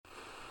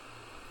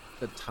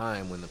the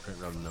time when the print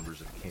run numbers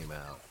have came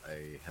out,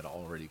 I had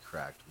already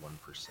cracked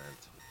 1%.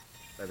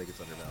 I think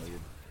it's undervalued.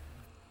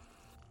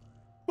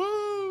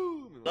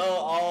 Woo! Hello,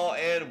 all,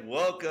 and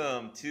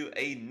welcome to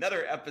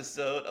another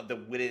episode of the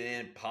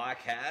WINANDIN EP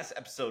podcast,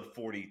 episode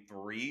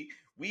 43.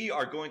 We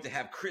are going to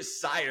have Chris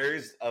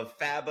Siders of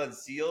Fab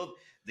Unsealed,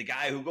 the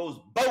guy who goes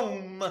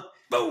boom,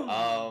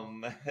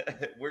 boom.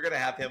 We're going to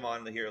have him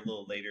on here a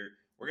little later.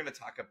 We're going to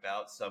talk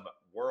about some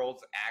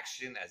Worlds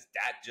action as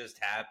that just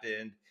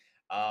happened,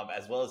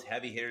 as well as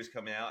heavy hitters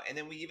coming out. And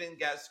then we even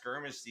got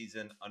skirmish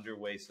season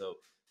underway. So,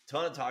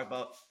 ton to talk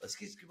about. Let's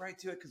get right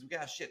to it because we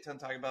got a shit ton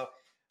to talk about.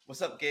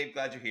 What's up, Gabe?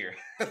 Glad you're here.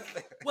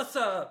 What's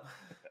up?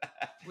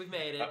 We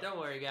made it. Don't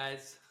worry,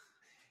 guys.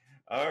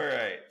 All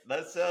right,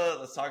 let's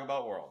talk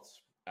about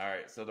Worlds. All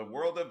right, so the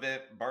World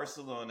event,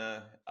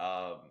 Barcelona.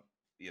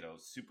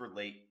 Super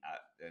late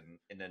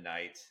in the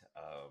night.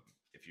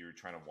 If you're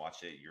trying to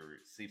watch it, your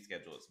sleep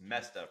schedule is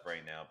messed up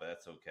right now, but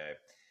that's okay.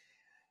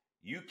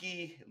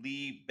 Yuki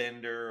Lee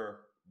Bender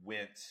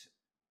went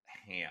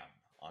ham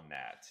on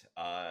that.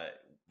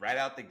 Right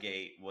out the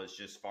gate was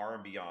just far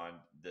and beyond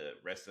the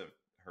rest of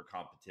her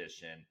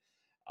competition.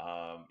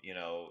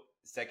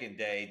 Second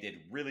day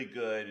did really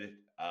good.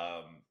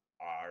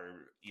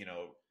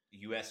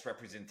 U.S.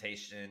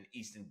 representation,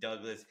 Easton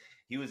Douglas,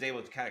 he was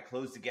able to kind of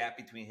close the gap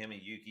between him and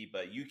Yuki,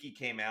 but Yuki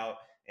came out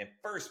in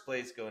first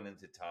place going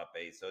into top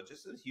 8. So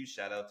just a huge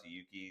shout out to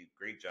Yuki.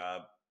 Great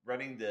job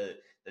running the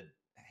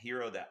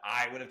hero that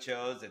I would have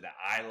chose and that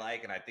I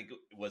like, and I think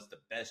it was the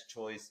best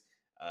choice,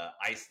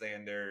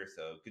 Icelander.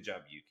 So good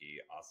job, Yuki.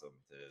 Awesome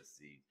to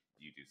see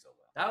you do so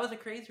well. That was a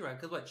crazy run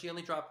because she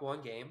only dropped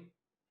one game.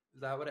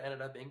 Is that what it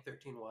ended up being,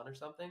 13-1 or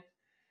something?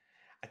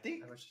 I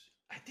think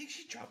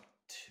she dropped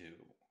 2.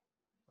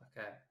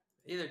 Okay,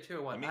 either 2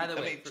 or 1.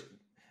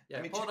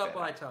 Pull it up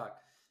while I talk.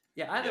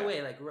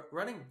 Way,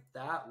 running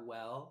that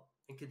well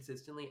and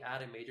consistently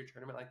at a major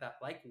tournament like that,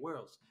 like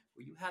Worlds,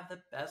 where you have the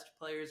best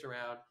players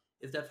around,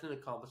 is definitely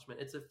an accomplishment.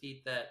 It's a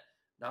feat that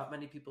not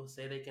many people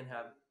say they can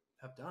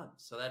have done.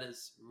 So that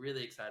is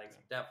really exciting. So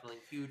definitely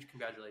huge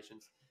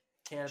congratulations.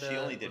 Canada. She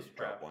only did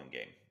drop one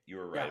game. You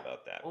were right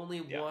about that.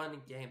 Only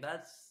one game.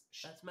 That's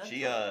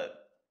mental.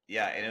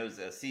 And it was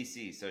a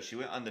CC, so she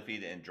went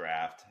undefeated in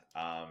draft.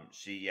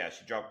 She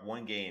dropped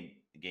one game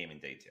in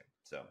day 2.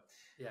 So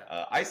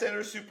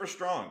Icelander super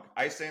strong.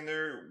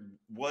 Icelander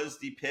was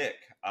the pick,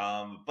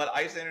 but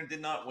Icelander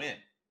did not win.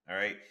 All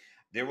right,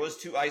 there was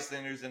 2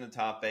 Icelanders in the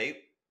top 8.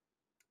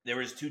 There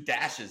was 2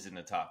 dashes in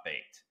the top 8,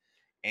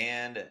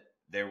 and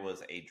there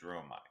was a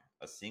Dromai,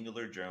 a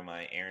singular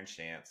Dromai, Aaron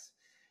Chance,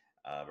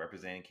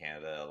 representing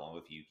Canada along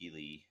with Yuki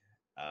Lee,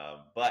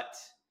 but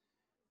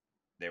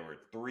there were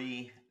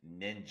 3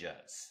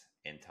 ninjas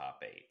in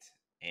top 8.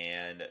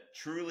 And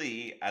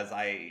truly, as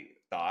I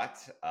thought,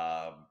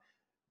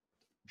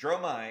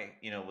 Dromai,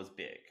 was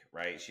big,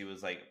 right? She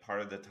was like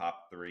part of the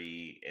top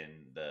 3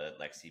 in the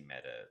Lexi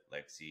meta,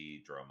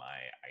 Lexi,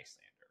 Dromai,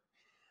 Icelander.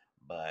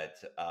 But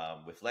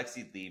with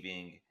Lexi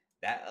leaving,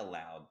 that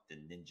allowed the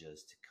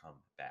ninjas to come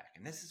back.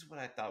 And this is what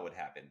I thought would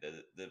happen.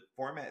 The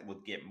format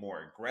would get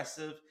more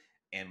aggressive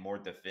and more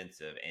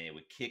defensive, and it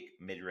would kick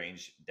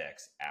mid-range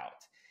decks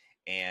out.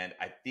 And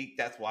I think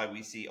that's why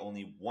we see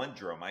only one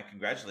Dromai.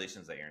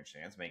 Congratulations to Aaron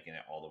Chance making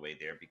it all the way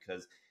there,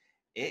 because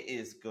it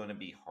is going to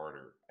be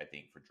harder, I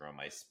think, for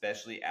Dromai,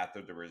 especially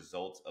after the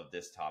results of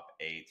this top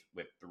 8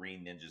 with 3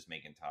 ninjas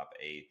making top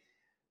 8.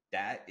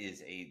 That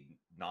is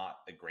not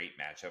a great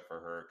matchup for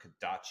her.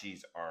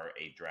 Kodachis are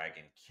a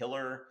dragon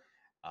killer.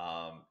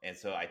 And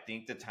so I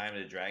think the time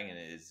of the dragon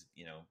is,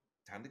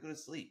 time to go to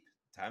sleep.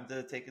 Time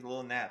to take a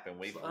little nap and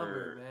wait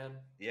slumber, man.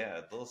 Yeah,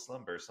 a little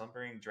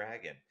slumbering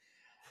dragon.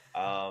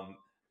 All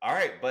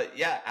right, but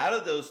out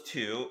of those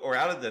 2, or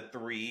out of the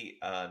 3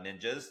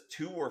 ninjas,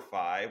 2 were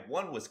 5.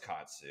 1 was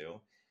Katsu.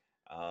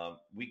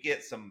 We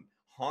get some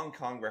Hong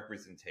Kong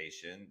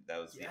representation. That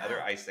was the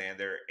other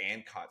Icelander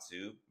and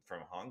Katsu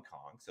from Hong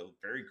Kong. So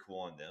very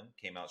cool on them.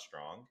 Came out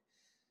strong.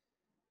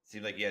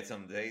 Seemed like you had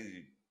some days.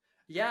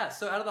 Yeah,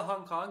 so out of the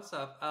Hong Kong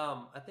stuff,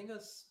 I think it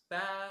was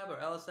Fab or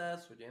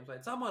LSS or James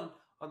White. Someone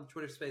on the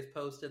Twitter space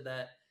posted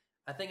that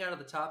I think out of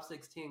the top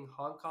 16,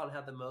 Hong Kong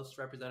had the most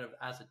representative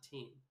as a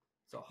team.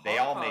 So they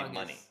all made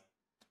money.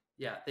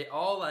 They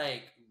all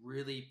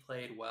really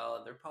played well,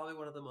 and they're probably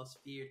one of the most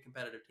feared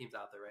competitive teams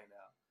out there right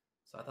now.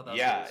 So I thought that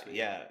was really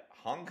sweet.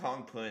 Hong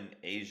Kong putting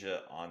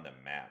Asia on the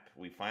map.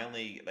 We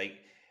finally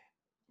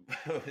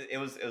it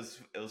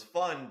was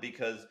fun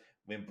because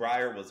when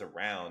Briar was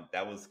around,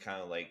 that was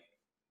kind of like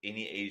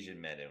any Asian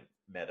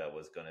meta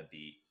was going to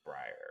be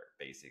Briar,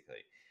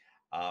 basically.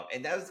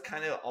 And that was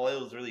kind of all I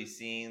was really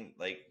seeing.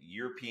 Like,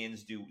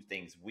 Europeans do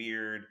things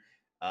weird,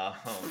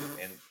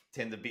 and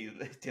tend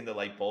to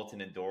like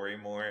Bolton and Dory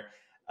more.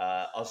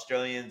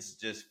 Australians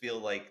just feel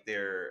like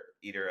they're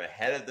either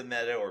ahead of the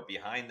meta or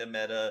behind the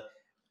meta.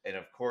 And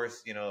of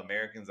course,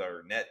 Americans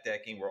are net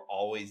decking. We're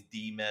always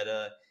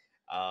D-meta.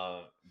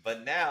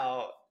 But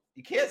now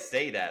you can't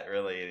say that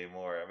really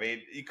anymore. I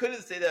mean, you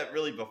couldn't say that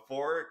really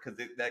before because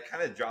that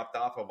kind of dropped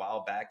off a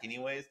while back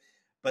anyways.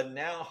 But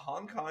now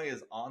Hong Kong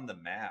is on the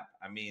map.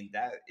 I mean,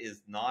 that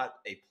is not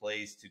a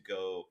place to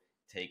go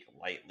take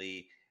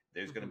lightly.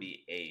 There's going to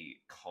be a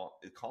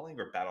calling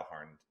or battle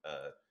hardened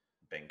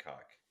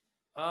Bangkok.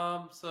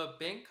 So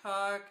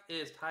Bangkok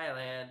is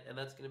Thailand, and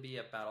that's going to be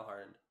a battle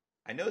hardened.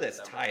 I know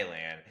that's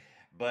Thailand,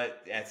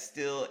 but that's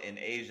still in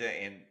Asia,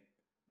 and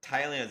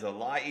Thailand is a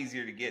lot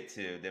easier to get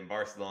to than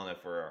Barcelona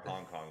for our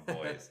Hong Kong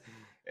boys.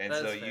 And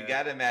so you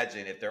got to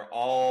imagine if they're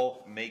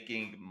all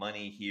making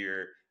money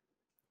here,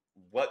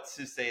 what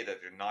to say that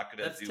they're not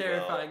going to do well.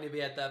 That's terrifying to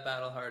be at that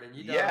battle hardened.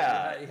 You don't,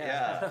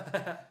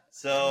 yeah.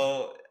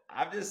 So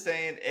I'm just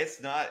saying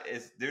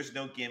there's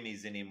no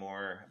gimmies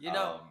anymore.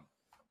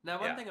 Now,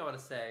 one thing I want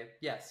to say,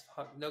 yes,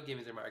 no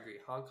gimmies anymore. I agree.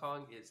 Hong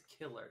Kong is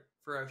killer,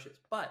 ferocious.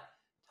 But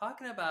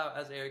talking about,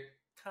 as Eric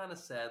kind of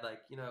said, like,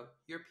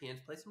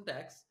 Europeans play some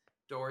decks.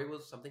 Dory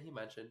was something he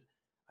mentioned.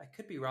 I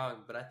could be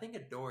wrong, but I think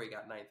Adori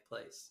got 9th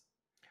place.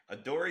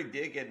 Adori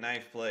did get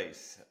 9th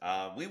place.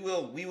 We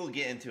will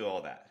get into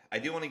all that. I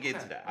do want to get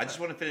into that. I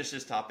just want to finish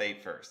this top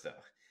 8 first, though.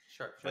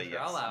 Sure. But yes,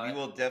 I'll allow it. We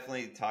will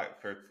definitely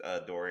talk for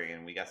Dory,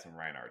 and we got some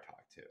Reinhardt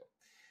talk too.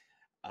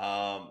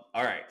 All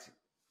right,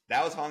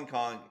 that was Hong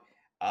Kong.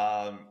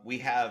 We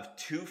have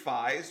 2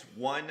 FIs.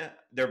 One,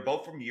 they're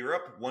both from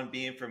Europe. One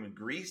being from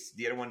Greece,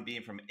 the other one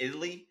being from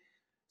Italy.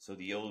 So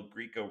the old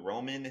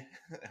Greco-Roman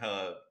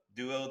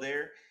duo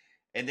there.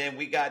 And then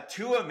we got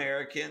 2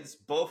 Americans,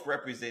 both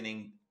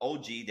representing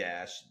OG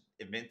Dash,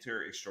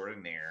 Inventor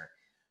Extraordinaire.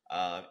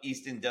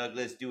 Easton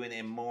Douglas doing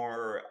a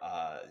more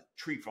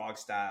Tree Frog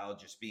style,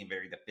 just being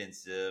very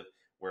defensive.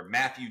 Where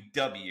Matthew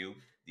W,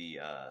 the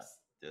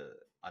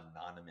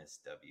anonymous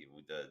W,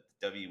 the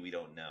W we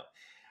don't know,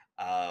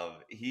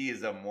 he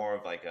is a more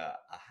of like a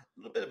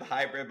little bit of a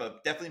hybrid,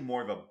 but definitely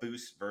more of a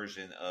boost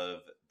version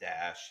of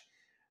Dash,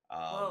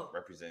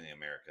 representing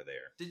America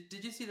there.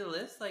 Did you see the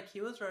list? Like,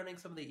 he was running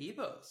some of the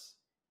Evos.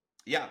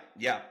 Yeah.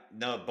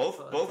 No,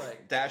 both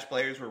Dash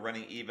players were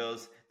running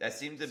Evos. That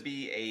seemed to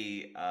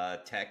be a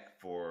tech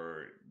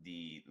for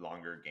the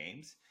longer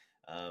games.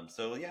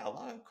 So yeah, a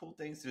lot of cool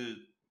things to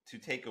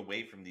take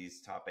away from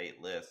these top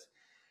 8 lists.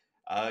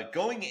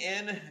 Going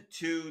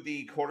into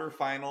the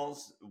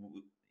quarterfinals,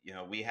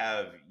 we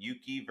have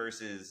Yuki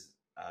versus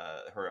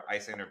her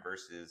Icelander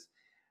versus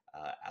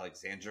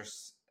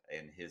Alexandros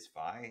and his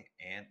Fi,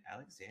 and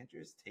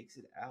Alexandros takes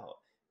it out.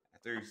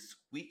 After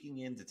squeaking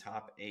into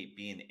top 8,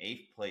 being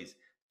 8th place,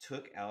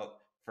 took out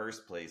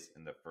 1st place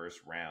in the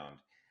first round.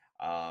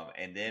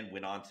 And then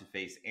went on to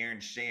face Aaron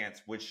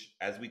Shantz, which,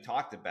 as we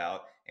talked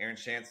about, Aaron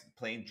Shantz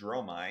playing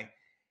Dromai.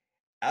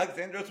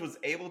 Alexandros was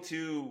able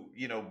to,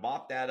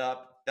 mop that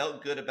up,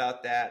 felt good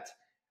about that.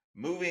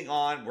 Moving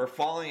on, we're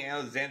following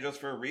Alexandros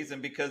for a reason,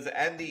 because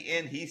at the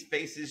end, he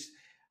faces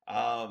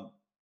Shingsu.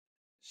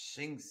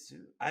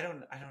 I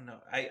don't know.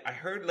 I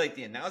heard like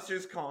the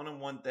announcers calling him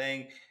one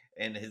thing,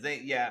 and his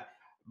name,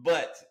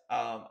 but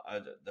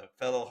the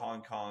fellow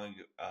Hong Kong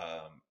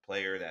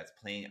player that's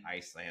playing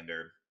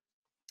Icelander,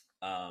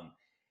 and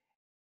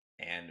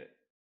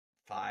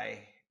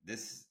Fi,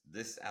 this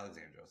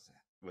Alexandros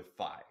with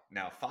Fi.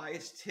 Now, Fi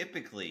is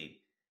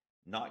typically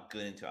not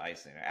good into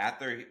Icelander.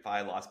 After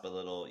Fi lost by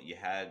little, you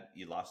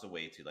lost a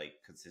way to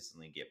like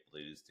consistently get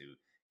blues to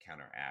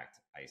counteract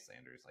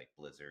Icelanders like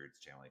blizzards,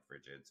 channeling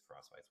frigids,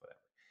 frostbites, whatever.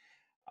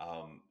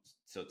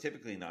 So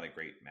typically not a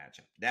great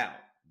matchup. Now,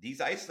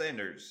 these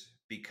Icelanders,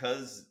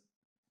 because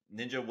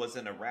Ninja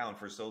wasn't around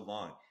for so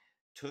long,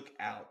 took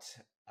out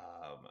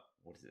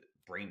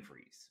Brain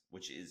Freeze,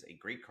 which is a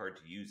great card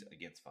to use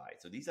against Fi.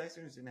 So these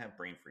Icelanders didn't have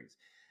Brain Freeze.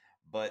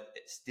 But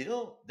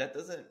still, that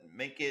doesn't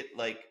make it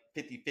like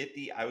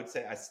 50-50. I would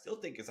say I still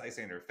think it's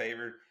Icelander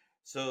favored.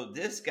 So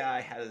this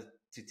guy has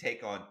to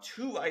take on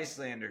 2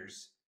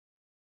 Icelanders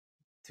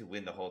to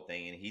win the whole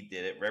thing, and he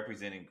did it,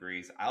 representing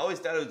Greece. I always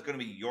thought it was going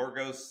to be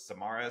Yorgos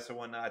Samaras or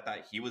whatnot. I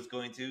thought he was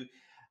going to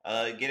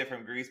get it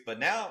from Greece, but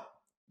now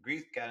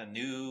Greece got a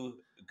new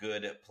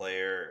good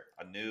player,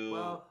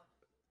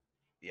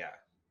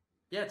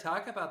 Yeah,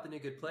 talk about the new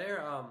good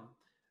player.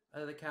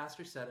 The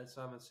caster said it,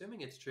 so I'm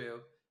assuming it's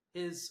true.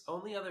 His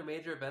only other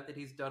major event that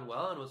he's done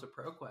well in was a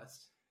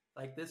ProQuest.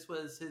 Like, this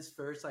was his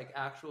first like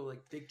actual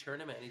like big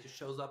tournament, and he just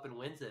shows up and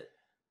wins it.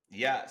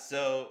 Yeah,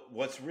 so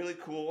what's really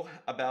cool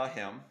about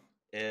him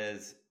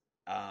is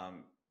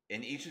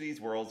in each of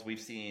these worlds, we've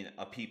seen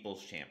a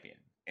people's champion.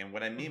 And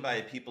what I mean by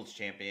a people's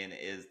champion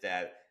is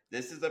that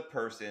this is a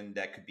person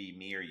that could be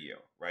me or you,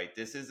 right?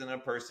 This isn't a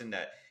person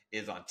that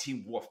is on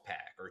Team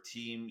Wolfpack or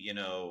Team,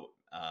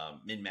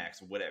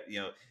 Min-Max or whatever.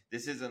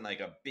 This isn't like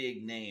a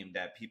big name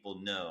that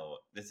people know.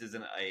 This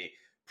isn't a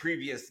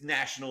previous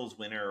nationals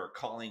winner or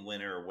calling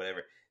winner or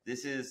whatever.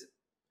 This is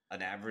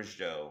an average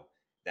Joe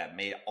that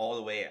made it all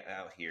the way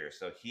out here.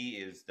 So he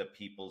is the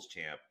people's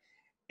champ.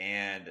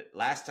 And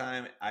last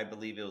time, I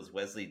believe it was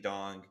Wesley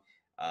Dong,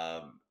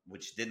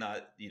 which did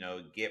not,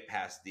 get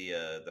past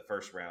the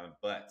first round.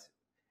 But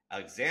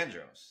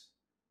Alexandros,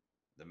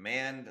 the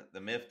man,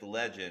 the myth, the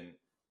legend,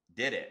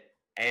 did it.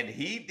 And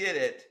he did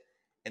it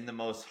in the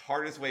most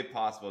hardest way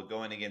possible,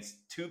 going against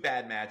 2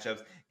 bad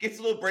matchups. Gets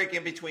a little break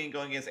in between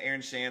going against Aaron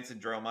Shantz and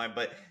Dromai,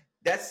 but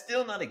That's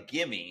still not a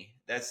gimme.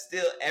 That's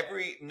still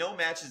no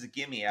match is a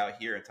gimme out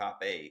here in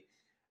top 8.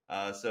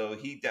 So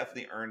he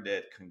definitely earned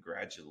it.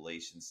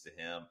 Congratulations to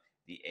him.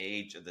 The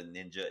age of the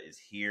ninja is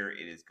here.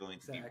 It is going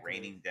to be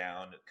raining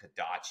down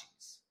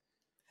Kadachis.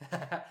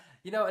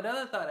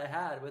 Another thought I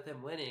had with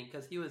him winning,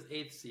 because he was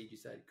 8th seed, you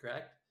said,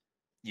 correct?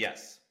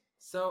 Yes.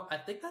 So I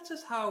think that's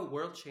just how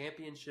world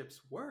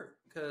championships work,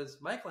 because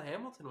Michael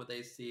Hamilton was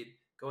 8th seed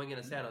going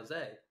into San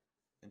Jose.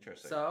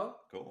 Interesting. So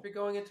cool. If you're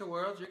going into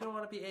Worlds, you're going to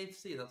want to be 8th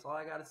seed. That's all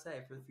I got to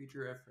say for the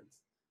future reference.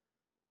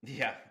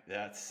 Yeah,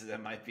 that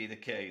might be the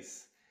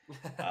case.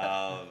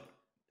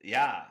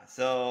 Yeah,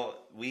 so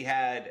we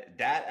had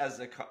that as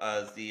the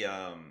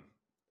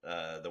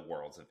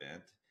Worlds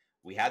event.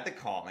 We had the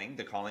calling.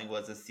 The calling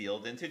was a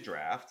sealed into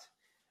draft.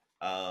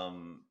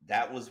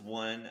 That was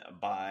won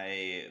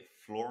by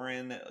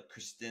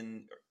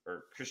Christian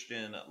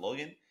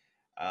Logan.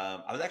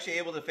 I was actually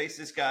able to face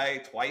this guy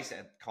twice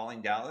at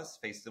Calling Dallas.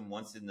 Faced him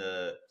once in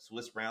the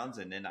Swiss rounds,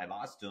 and then I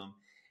lost to him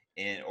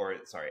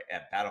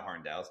at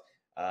Battleharn Dallas.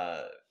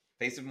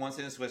 Faced him once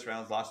in the Swiss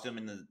rounds, lost to him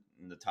in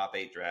the top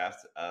 8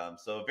 draft.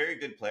 So a very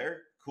good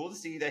player. Cool to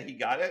see that he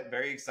got it.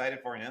 Very excited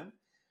for him.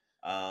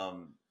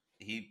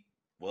 He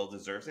well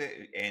deserves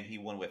it, and he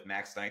won with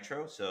Max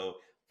Nitro. So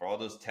for all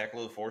those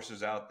Teklo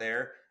forcers out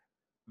there,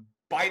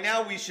 by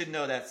now we should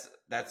know that's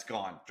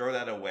gone. Throw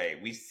that away.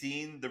 We've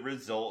seen the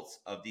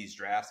results of these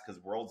drafts,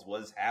 because Worlds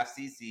was half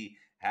CC,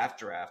 half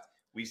draft.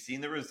 We've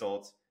seen the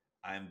results.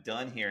 I'm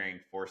done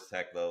hearing Force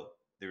Teklo.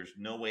 There's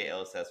no way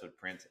LSS would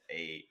print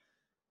a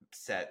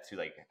set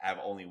to have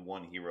only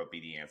one hero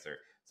be the answer.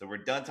 So we're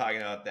done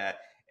talking about that.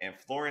 And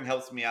Florin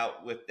helps me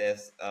out with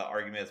this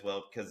argument as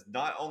well, because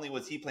not only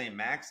was he playing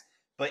Max,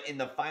 but in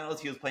the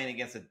finals he was playing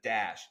against a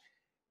Dash,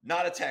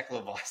 not a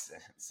Tekla Boston.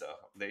 So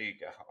there you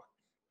go.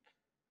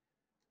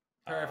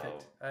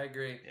 Perfect. I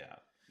agree. Yeah.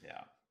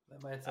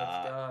 That mindset's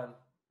gone.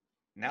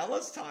 Now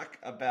let's talk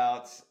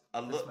about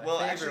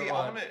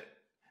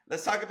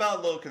let's talk about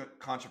a little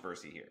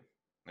controversy here.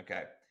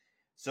 Okay.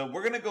 So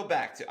we're going to go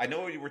back to, I know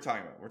what you were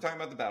talking about. We're talking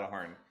about the Battle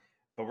Harn,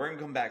 but we're going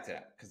to come back to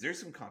that because there's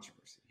some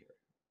controversy here.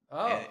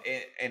 Oh.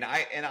 And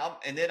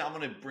then I'm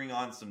going to bring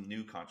on some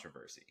new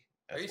controversy.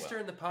 Are you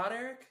stirring the pot,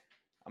 Eric?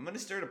 I'm going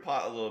to stir the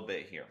pot a little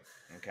bit here.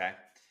 Okay.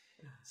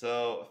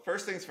 So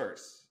first things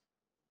first.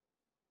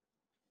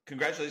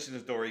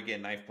 Congratulations to Dory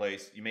getting 9th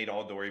place. You made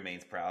all Dory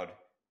mains proud.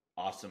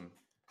 Awesome.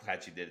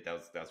 Glad you did it.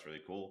 That was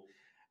really cool.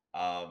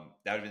 That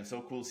would have been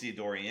so cool to see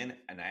Dory in.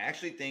 And I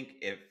actually think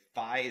if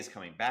Phi is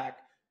coming back,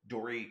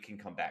 Dory can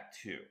come back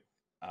too.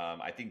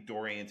 I think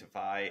Dory into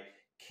Phi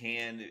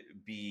can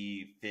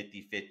be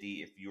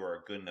 50-50 if you are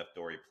a good enough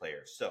Dory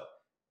player. So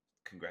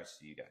congrats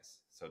to you guys.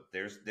 So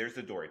there's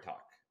the Dory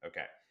talk.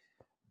 Okay.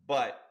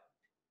 But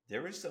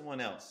there was someone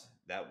else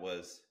that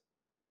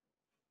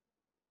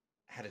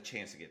had a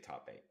chance to get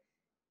top 8.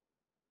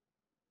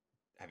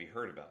 Have you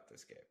heard about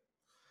this, Gabe?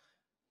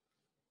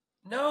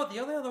 No, the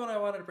only other one I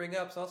wanted to bring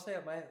up, so I'll say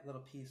my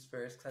little piece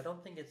first, because I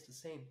don't think it's the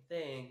same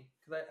thing.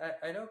 Because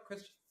I know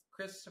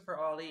Christopher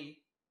Ali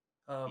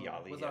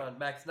was on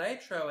Max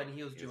Nitro, and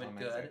he was doing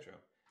good.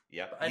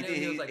 Yep.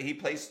 He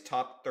placed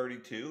top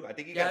 32. I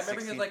think he got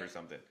 16th or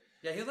something.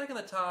 Yeah, he was in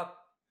the top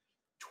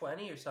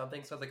 20 or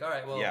something. So I was like, all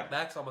right, well,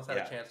 Max almost had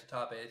a chance to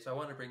top 8, so I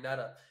wanted to bring that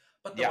up.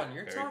 But the one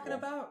you're talking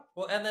about,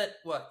 well, and that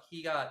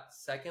he got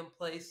 2nd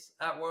place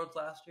at Worlds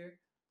last year,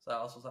 so I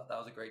also thought that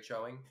was a great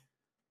showing.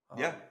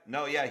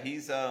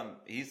 He's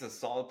a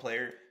solid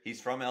player.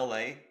 He's from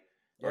LA,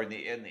 or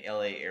in the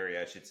LA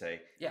area, I should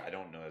say. Yeah, I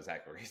don't know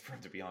exactly where he's from,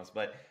 to be honest,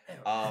 but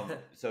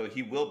so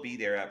he will be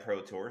there at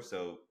Pro Tour.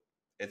 So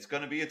it's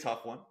going to be a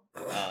tough one.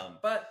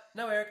 But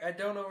no, Eric, I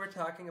don't know what we're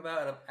talking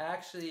about, and I'm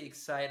actually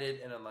excited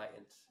and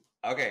enlightened.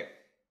 Okay,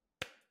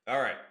 all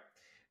right.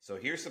 So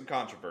here's some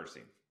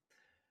controversy.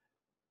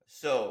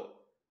 So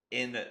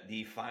in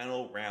the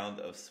final round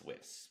of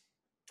Swiss,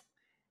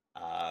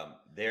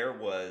 there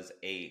was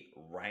a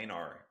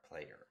Reinar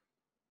player,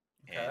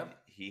 and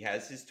he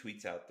has his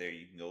tweets out there.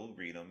 You can go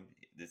read them.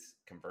 This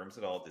confirms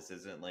it all. This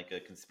isn't like a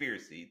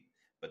conspiracy,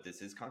 but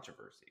this is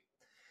controversy.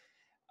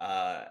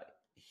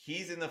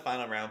 He's in the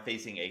final round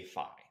facing a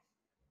Phi.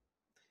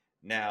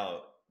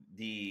 Now,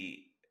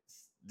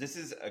 this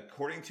is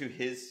according to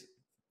his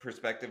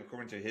perspective,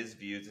 according to his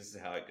views, this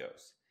is how it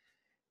goes.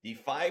 The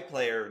Phi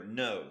player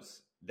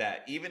knows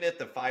that even if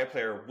the Phi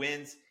player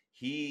wins,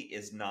 he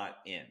is not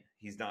in.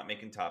 He's not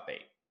making top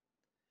 8.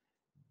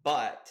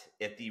 But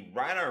if the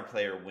Reinar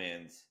player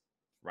wins,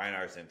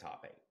 Reinar's in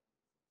top 8.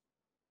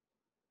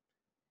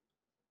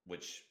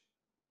 Which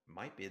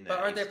might be in that. But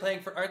aren't they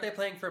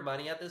playing for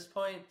money at this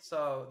point?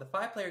 So the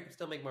Phi player can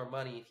still make more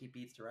money if he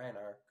beats the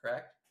Reinar,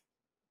 correct?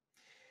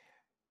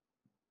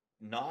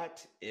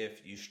 Not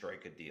if you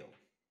strike a deal.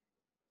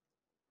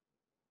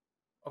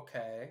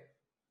 Okay.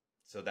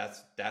 So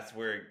that's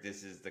where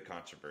this is the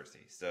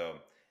controversy. So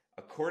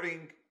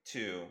according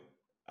to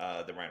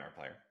the Reinar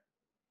player,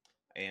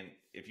 and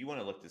if you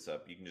want to look this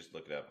up, you can just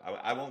look it up.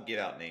 I won't give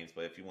out names,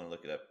 but if you want to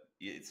look it up,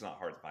 it's not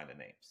hard to find the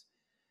names.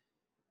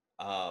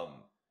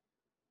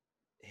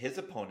 His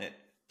opponent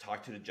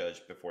talked to the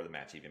judge before the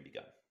match even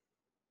begun.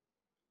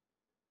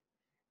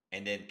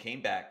 And then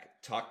came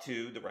back, talked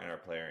to the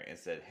Reinhardt player, and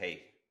said,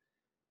 hey,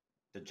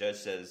 the judge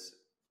says,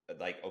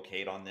 like,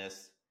 okayed on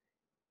this.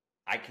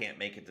 I can't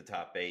make it to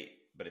top 8,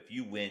 but if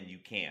you win, you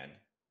can.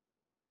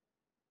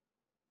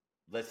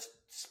 Let's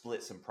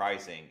split some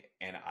pricing,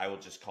 and I will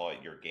just call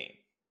it your game.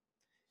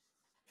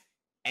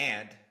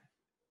 And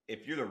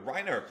if you're the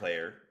Reinhardt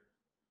player,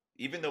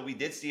 even though we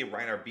did see a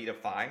Reinhardt beat a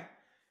Phi,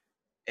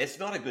 it's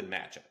not a good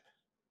matchup.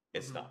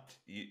 It's not.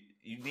 You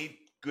need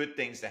good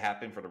things to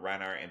happen for the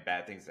Reinhardt and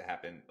bad things to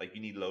happen. Like,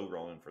 you need low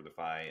rolling for the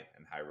Phi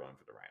and high rolling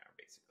for the Reinhardt,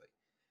 basically.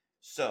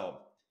 So,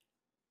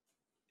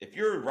 if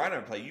you're a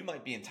Reinhardt player, you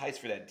might be enticed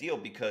for that deal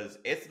because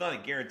it's not a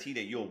guarantee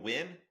that you'll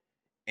win.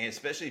 And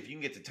especially if you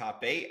can get to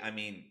top 8, I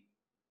mean,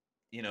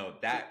 you know,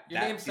 that your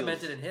name's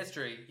cemented in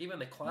history. Even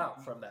the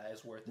clout from that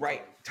is worth it.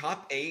 Right.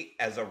 Top 8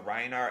 as a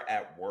Reinhardt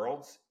at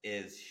Worlds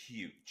is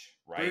huge,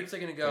 right? Brutes are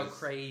going to go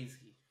crazy.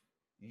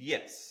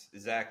 Yes,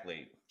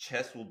 exactly.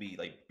 Chess will be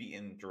like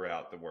beaten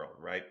throughout the world,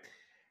 right?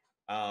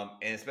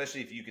 And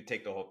especially if you could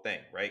take the whole thing,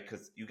 right?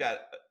 Because you got,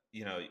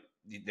 you know,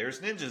 there's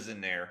ninjas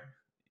in there.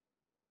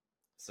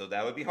 So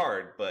that would be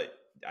hard, but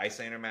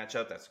Icelander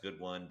matchup, that's a good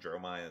one.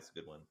 Dromai, that's a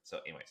good one. So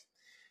anyways.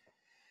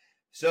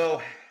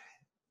 So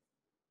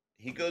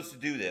he goes to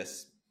do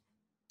this,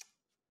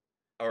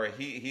 or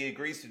he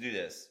agrees to do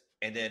this,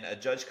 and then a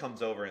judge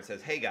comes over and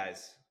says, hey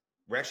guys,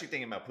 we're actually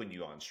thinking about putting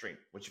you on stream,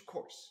 which of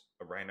course,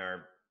 a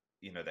Reinhardt,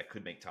 you know, that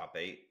could make top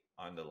 8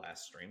 on the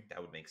last stream,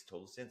 that would make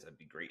total sense. That'd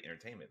be great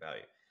entertainment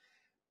value.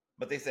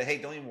 But they said, hey,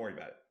 don't even worry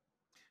about it.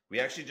 We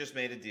actually just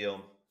made a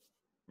deal.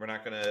 We're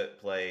not going to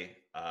play.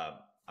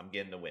 I'm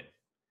getting the win.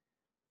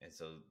 And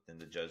so then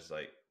the judge's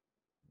like,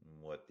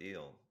 what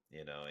deal?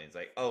 You know, and he's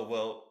like, oh,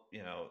 well,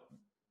 you know,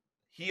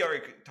 he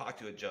already talked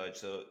to a judge,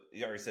 so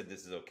he already said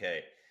this is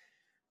okay.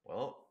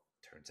 Well,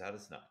 turns out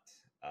it's not.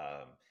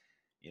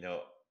 You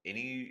know,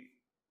 I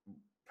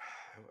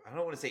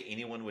don't want to say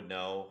anyone would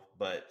know,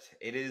 but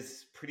it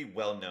is pretty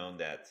well known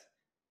that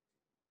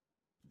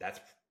that's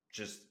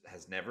just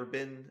has never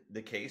been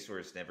the case, or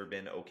it's never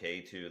been okay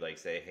to like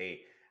say,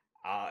 hey,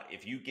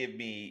 if you give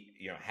me,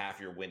 you know,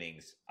 half your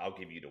winnings, I'll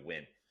give you the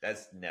win.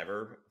 That's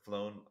never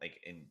flown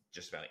like in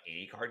just about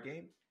any card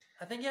game.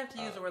 I think you have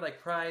to use the word like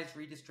prize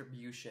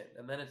redistribution,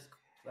 and then it's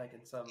like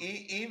in some.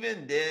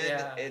 Even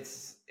then,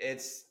 it's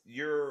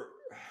you're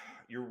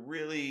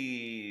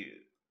really,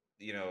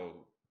 you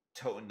know,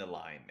 toting the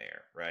line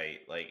there, right?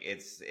 Like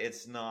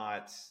it's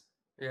not.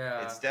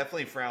 Yeah. It's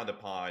definitely frowned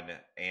upon,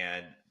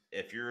 and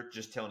if you're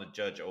just telling a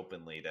judge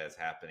openly that it's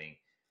happening,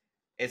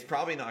 it's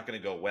probably not going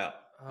to go well.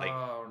 Like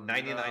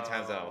 99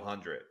 times out of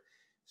 100.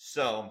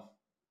 So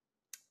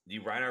the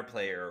Reinhardt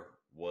player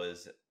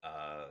was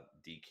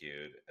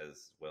DQ'd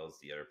as well as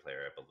the other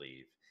player, I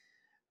believe.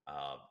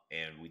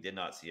 And we did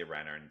not see a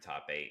Reinhardt in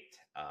top 8,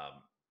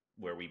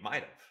 where we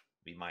might have.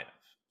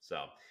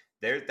 So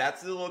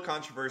that's a little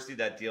controversy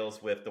that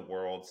deals with the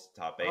world's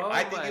top 8.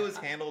 I think it was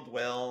handled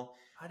well.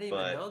 I didn't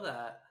even know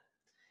that.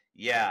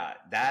 Yeah,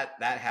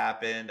 that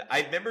happened.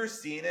 I remember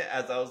seeing it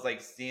as I was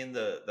like seeing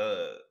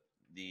the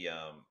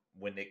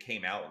when it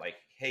came out, like,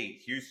 hey,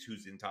 here's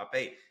who's in top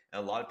 8.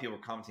 And a lot of people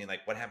were commenting like,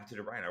 what happened to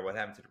the Reinhardt? What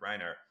happened to the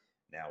Reinhardt?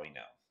 Now we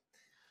know.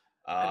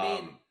 I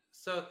mean,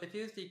 so if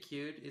he was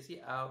DQ'd, is he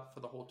out for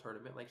the whole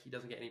tournament? Like, he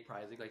doesn't get any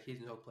prizing? Like,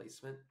 he's no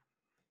placement?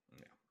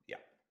 Yeah.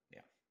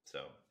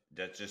 So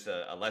that's just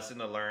a lesson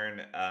to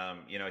learn.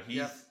 You know,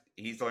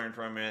 he's learned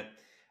from it.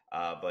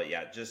 But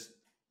yeah, just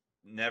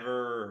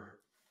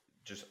never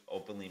just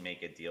openly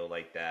make a deal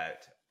like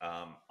that.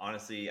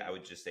 Honestly, I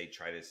would just say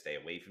try to stay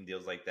away from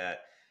deals like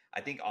that. I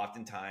think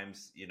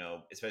oftentimes, you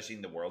know, especially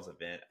in the Worlds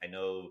event, I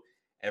know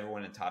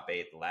everyone in top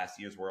 8 last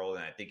year's World,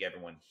 and I think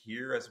everyone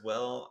here as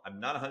well. I'm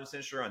not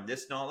 100% sure on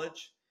this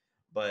knowledge,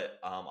 but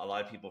a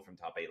lot of people from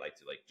top 8 like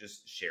to like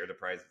just share the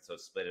prize, so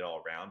split it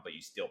all around, but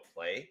you still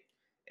play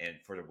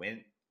and for the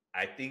win.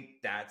 I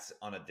think that's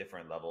on a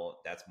different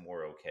level. That's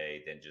more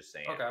okay than just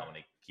saying, okay, I'm going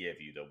to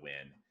give you the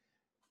win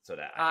so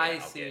that I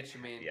see what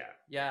you mean.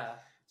 Yeah.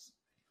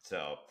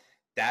 So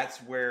that's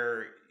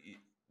where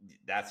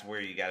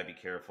you got to be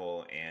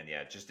careful, and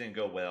yeah, it just didn't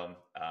go well.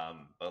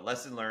 But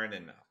lesson learned,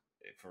 and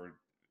for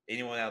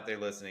anyone out there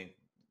listening,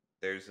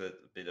 there's a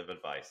bit of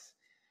advice.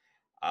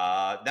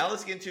 Now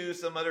let's get into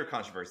some other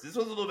controversy. This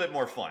was a little bit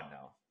more fun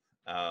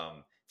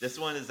now. This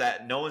one is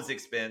at no one's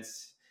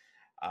expense.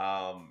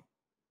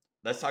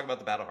 Let's talk about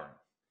the Battle Harden.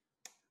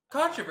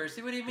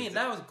 Controversy? What do you mean?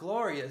 That was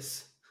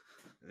glorious.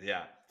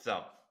 Yeah.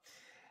 So,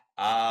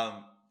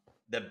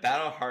 the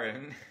Battle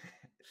Harden,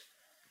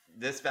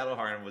 this Battle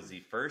Harden was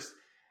the first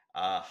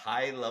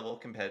high-level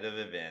competitive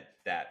event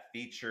that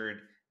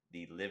featured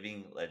the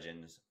Living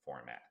Legends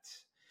format,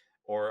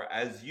 or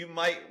as you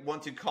might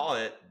want to call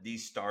it, the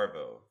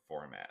Starvo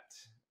format.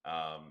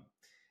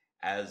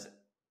 As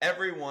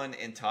everyone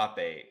in top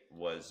 8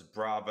 was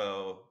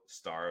Bravo,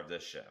 star of the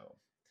show.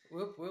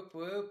 Whoop, whoop,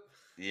 whoop.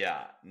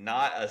 Yeah,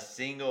 not a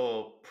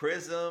single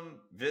Prism,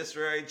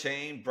 Viscerai,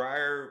 Chain,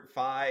 Briar,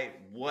 Phi,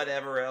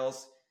 whatever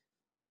else.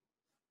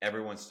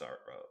 Everyone's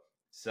Starvo.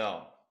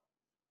 So,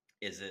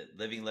 Is it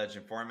Living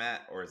Legend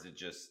format or is it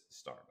just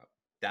Starvo?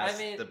 That's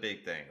the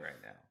big thing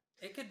right now.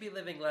 It could be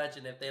Living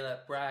Legend if they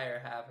let Briar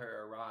have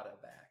her errata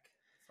back.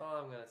 That's all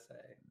I'm gonna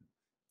say.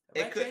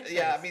 It could,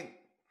 yeah. I mean,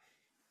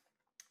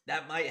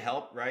 that might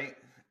help, right?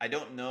 I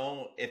don't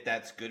know if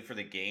that's good for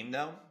the game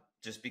though.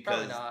 Just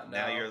because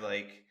now you're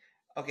like,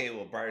 okay,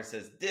 well, Briar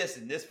says this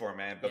in this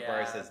format, but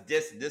Briar says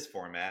this in this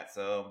format.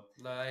 So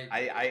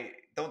I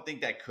don't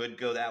think that could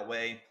go that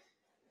way.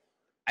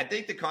 I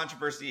think the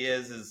controversy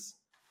is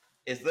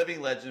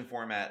Living Legend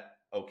format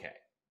okay?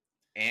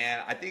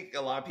 And I think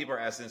a lot of people are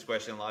asking this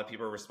question. A lot of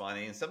people are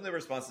responding. And some of the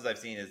responses I've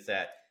seen is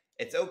that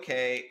it's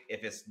okay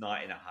if it's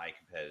not in a high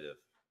competitive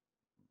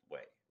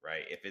way,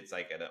 right? If it's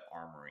like at an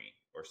armory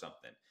or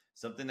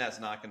something that's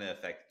not going to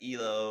affect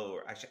Elo,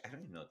 or actually, I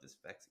don't even know if this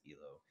affects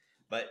Elo,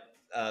 but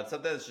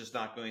something that's just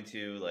not going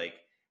to like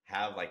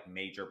have like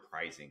major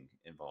pricing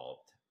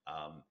involved.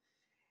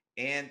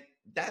 And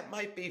that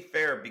might be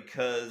fair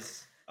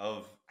because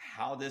of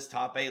how this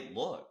top 8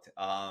 looked.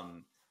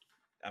 I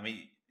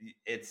mean,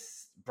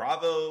 it's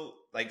Bravo,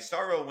 like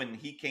Starro, when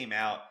he came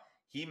out,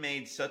 he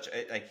made such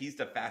a, like, he's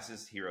the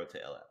fastest hero to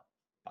LL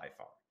by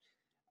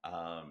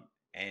far.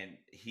 And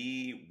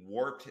he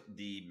warped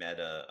the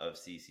meta of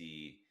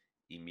CC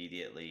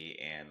immedially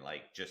and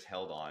like just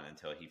held on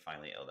until he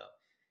finally LL.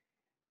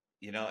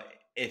 You know,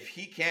 if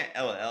he can't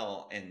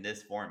LL in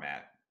this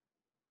format,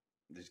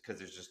 because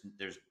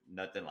there's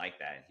nothing like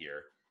that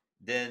here,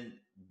 then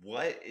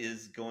what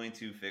is going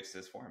to fix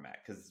this format?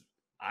 Because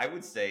I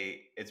would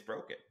say it's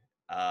broken.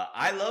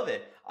 I love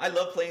it. I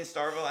love playing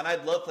Starvo, and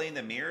I love playing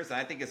the mirrors, and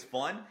I think it's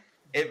fun.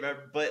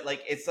 But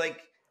like, it's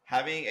like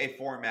having a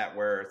format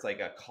where it's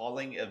like a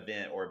calling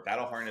event or a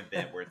battle hardened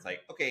event where it's like,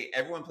 okay,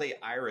 everyone play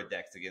Ira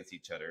decks against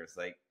each other. It's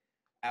like,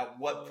 at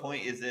what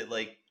point is it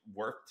like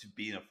worth to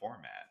be in a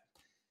format?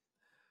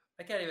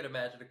 I can't even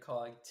imagine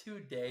calling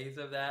 2 days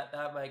of that.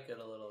 That might get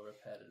a little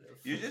repetitive.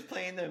 You're just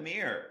playing the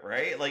mirror,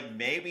 right? Like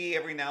maybe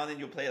every now and then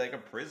you'll play like a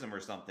Prism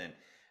or something,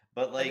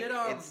 but like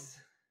it's.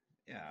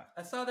 Yeah,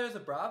 I saw there was a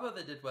Bravo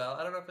that did well.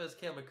 I don't know if it was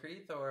Kale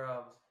McCreath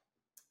or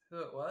who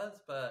it was,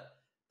 but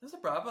there's a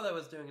Bravo that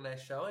was doing a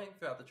nice showing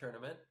throughout the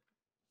tournament.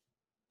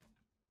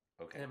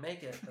 Okay, didn't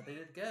make it, but they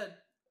did good.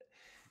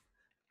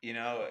 You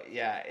know,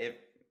 yeah. If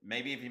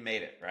you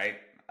made it, right?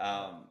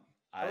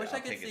 I wish I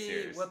could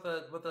see what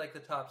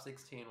the top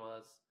 16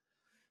 was.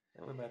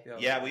 And we might be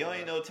able we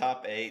only know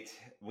top 8.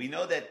 We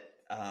know that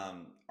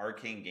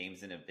Arcane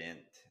Games and Event.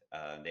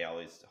 They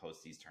always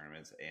host these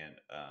tournaments, and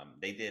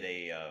they did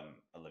a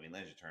Living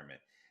Legend tournament,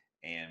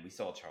 and we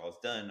saw Charles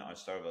Dunn on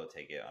Starvo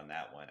take it on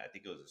that one. I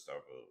think it was a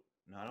Starvo.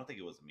 No, I don't think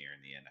it was a mirror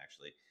in the end,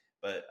 actually.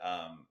 But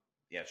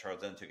yeah,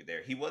 Charles Dunn took it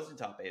there. He was in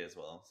top 8 as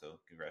well, so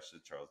congrats to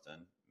Charles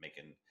Dunn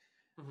making,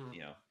 you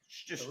know,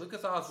 just. So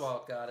Lucas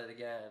Oswald got it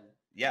again.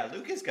 Yeah,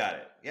 Lucas got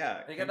it.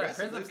 Yeah, he got that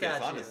Prism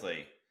statue.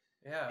 Honestly,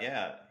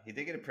 yeah, he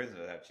did get a Prism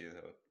statue.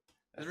 So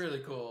that's really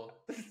cool.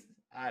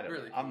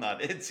 I'm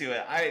not into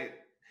it.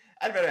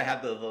 I'd rather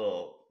have the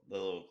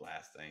little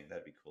glass thing.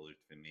 That'd be cooler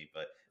for me.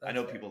 But I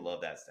know people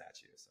love that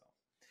statue.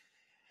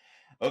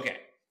 So, okay,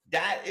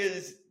 that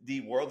is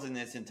the Worlds in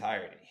its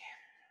entirety.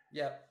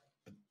 Yep.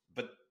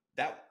 But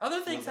that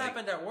other things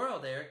happened at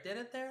World, Eric,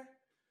 didn't there?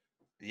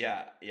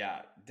 Yeah,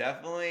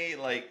 definitely.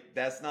 Like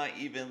that's not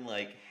even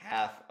like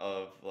half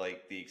of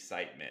like the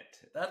excitement.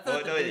 That's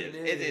not the big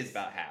news. It is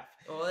about half.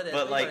 Well, it is.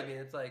 But like, I mean,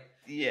 it's like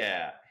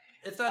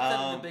it's not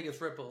sending the biggest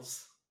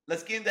ripples.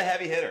 Let's get into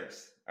heavy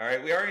hitters. All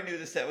right, we already knew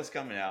the set was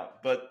coming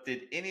out, but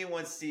did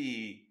anyone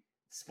see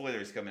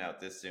spoilers coming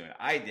out this soon?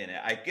 I didn't.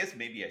 I guess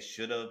maybe I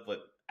should have, but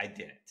I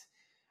didn't.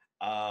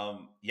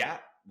 Yeah,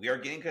 we are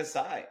getting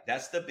Kasai.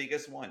 That's the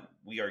biggest one.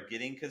 We are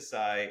getting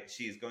Kasai.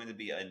 She is going to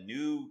be a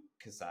new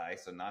Kasai,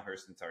 so not her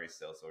Centauri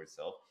Sellsword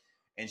self.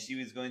 And she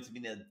is going to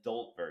be an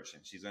adult version.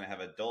 She's going to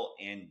have adult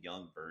and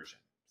young version.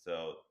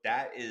 So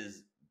that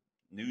is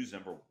news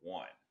number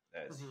 1.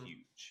 That is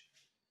huge.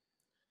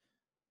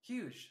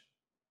 Huge.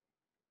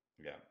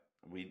 Yeah.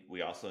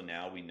 We also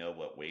now we know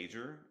what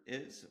Wager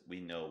is.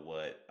 We know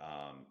what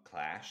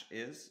Clash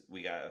is.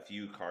 We got a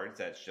few cards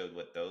that showed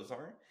what those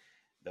are.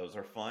 Those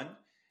are fun.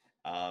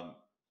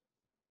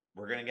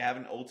 We're going to have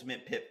an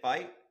ultimate pit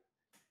fight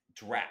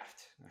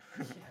draft.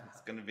 Yeah.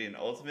 It's going to be an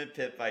ultimate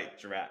pit fight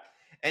draft.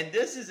 And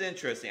this is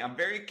interesting. I'm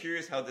very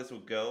curious how this will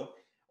go.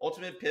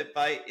 Ultimate pit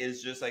fight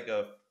is just like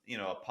a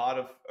pot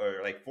of,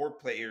 or like 4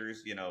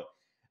 players,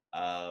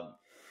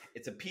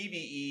 it's a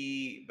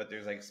PvE, but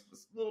there's like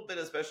a little bit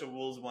of special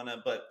rules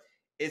but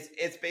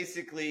it's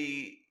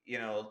basically,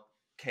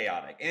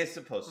 chaotic. And it's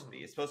supposed to be.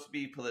 It's supposed to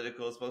be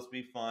political, it's supposed to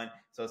be fun,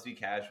 it's supposed to be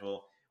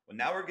casual. Well,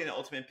 now we're getting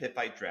Ultimate Pit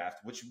Fight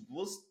Draft, which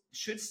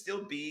should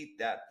still be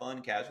that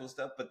fun, casual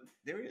stuff, but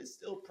there is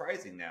still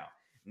pricing now.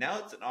 Now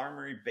it's an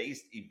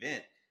armory-based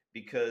event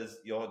because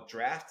you'll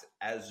draft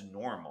as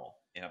normal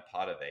in a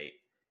pot of 8,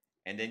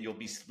 and then you'll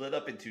be split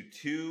up into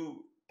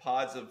 2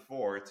 pods of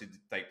 4 to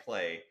like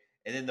play,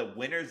 and then the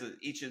winners of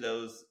each of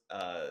those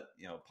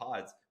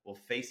pods will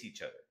face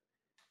each other.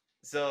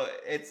 So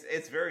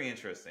it's very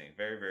interesting,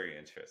 very, very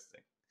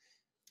interesting.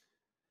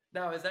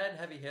 Now, is that in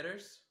heavy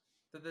hitters?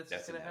 that this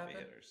is going to happen?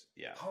 Heavy hitters.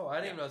 Yeah. Oh, I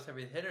didn't even know it was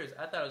heavy hitters.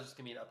 I thought it was just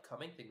going to be an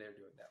upcoming thing they were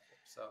doing that for.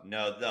 So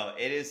no,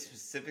 it is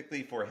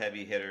specifically for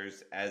heavy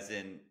hitters, as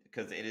in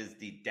because it is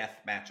the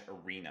Deathmatch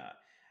Arena,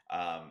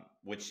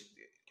 which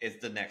is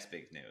the next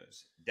big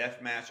news.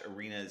 Deathmatch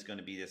Arena is going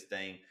to be this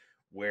thing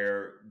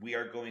where we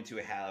are going to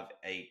have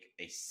a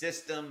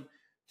system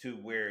to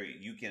where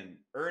you can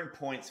earn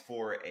points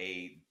for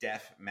a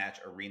Deathmatch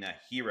Arena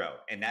hero.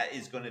 And that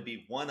is going to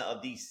be one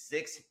of the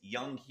 6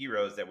 young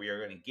heroes that we are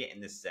going to get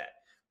in this set.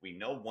 We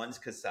know one's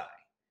Kasai.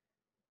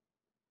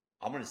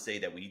 I'm going to say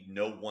that we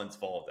know one's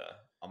Valda.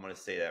 I'm going to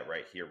say that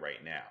right here,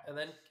 right now. And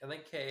then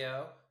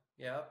KO.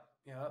 Yep.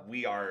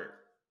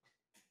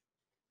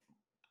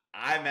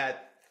 I'm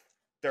at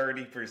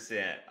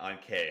 30% on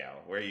KO.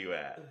 Where are you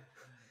at?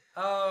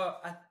 Oh,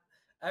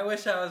 I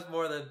wish I was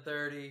more than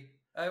 30.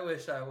 I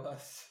wish I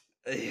was.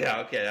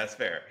 Yeah, okay, that's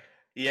fair.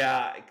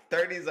 Yeah,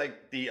 30 is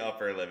like the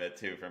upper limit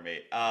too for me.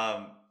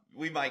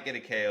 We might get a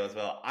KO as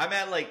well. I'm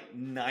at like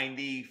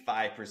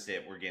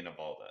 95% we're getting a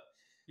Valda.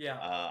 Yeah.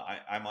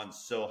 I'm on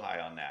so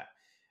high on that.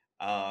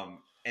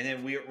 And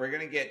then we're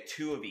going to get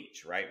 2 of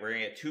each, right? We're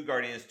going to get 2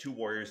 Guardians, 2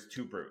 Warriors,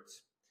 2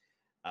 Brutes.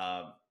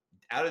 Out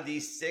of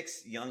these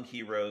 6 young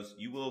heroes,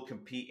 you will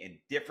compete in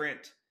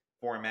different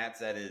formats.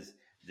 That is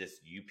this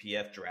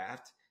UPF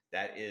draft.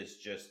 That is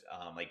just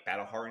like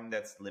Battle Hardened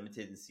that's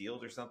limited and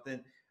sealed or something.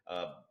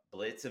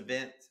 Blitz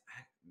event.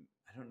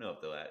 I don't know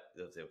if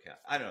they'll count.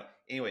 I don't know.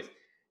 Anyways,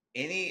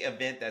 any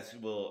event that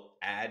will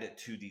add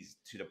to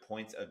the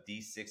points of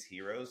these 6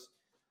 heroes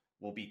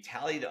will be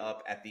tallied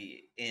up at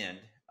the end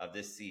of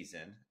this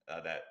season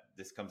that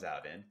this comes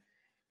out in.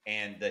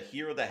 And the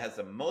hero that has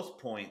the most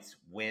points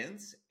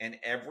wins. And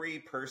every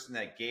person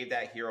that gave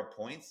that hero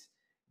points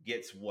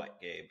gets what,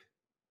 Gabe?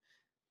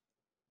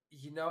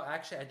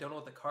 Actually, I don't know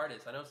what the card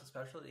is. I know it's a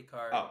specialty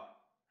card. Oh.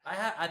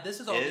 This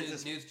is all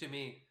news to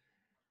me.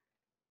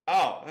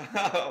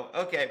 Oh,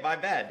 okay, my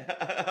bad.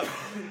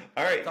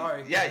 All right.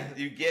 Sorry. Yeah,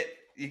 you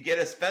get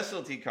a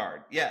specialty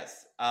card.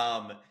 Yes.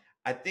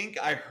 I think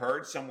I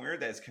heard somewhere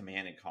that it's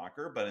Command and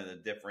Conquer, but in a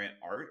different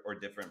art or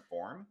different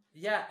form.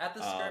 Yeah, at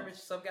the skirmish,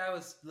 some guy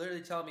was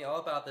literally telling me all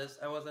about this.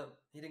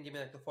 He didn't give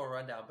me like the full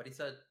rundown, but he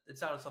said it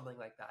sounded something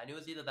like that. I knew it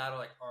was either that or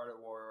like Art of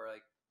War or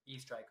like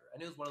E-Striker. I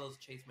knew it was one of those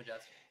Chase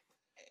Majestic.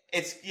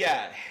 It's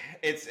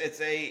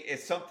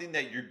something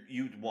that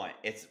you'd want.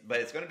 But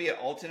it's going to be an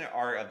alternate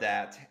art of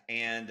that,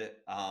 and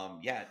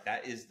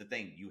that is the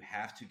thing. You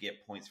have to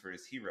get points for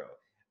this hero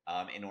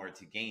in order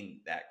to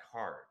gain that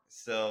card.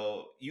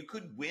 So you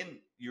could win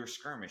your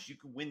skirmish, you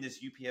could win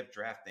this UPF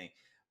draft thing,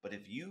 but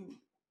if you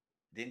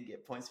didn't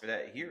get points for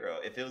that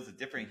hero, if it was a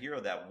different hero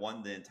that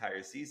won the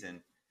entire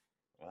season,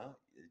 well,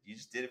 you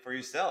just did it for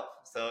yourself.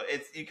 So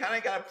you kind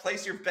of got to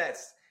place your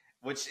bets,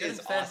 which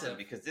is awesome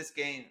because this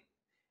game.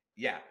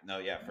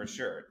 For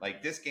sure.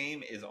 Like this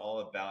game is all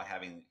about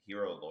having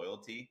hero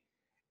loyalty,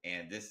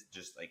 and this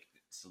just like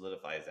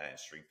solidifies that and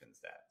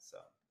strengthens that. So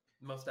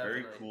most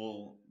definitely. Very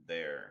cool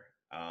there.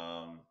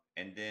 And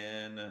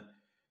then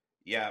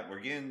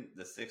we're getting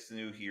the 6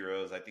 new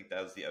heroes. I think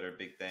that was the other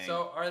big thing.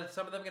 So are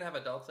some of them gonna have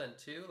adults in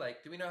too?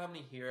 Like, do we know how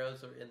many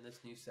heroes are in this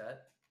new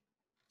set?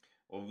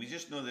 Well, we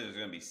just know that there's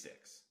gonna be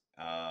 6.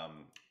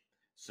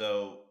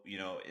 So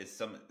is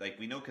some like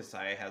we know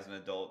Kasaya has an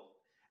adult.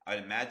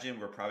 I'd imagine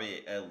we're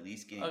probably at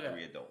least getting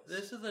 3 adults.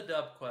 This is a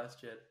dub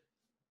question.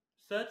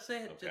 So let's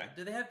say,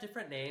 do they have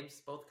different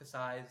names, both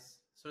Kasai's?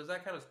 So does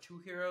that count as 2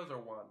 heroes or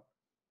 1?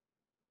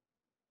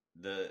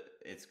 That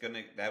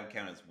would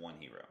count as 1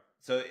 hero.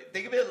 So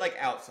think of it like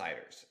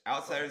Outsiders.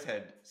 Outsiders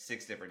had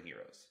 6 different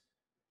heroes.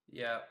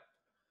 Yeah.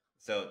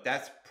 So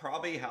that's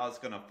probably how it's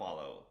going to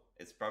follow.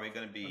 It's probably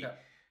going to be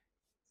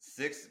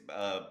 6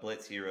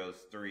 Blitz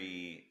heroes,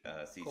 3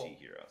 CG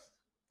heroes.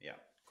 Yeah.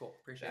 Cool.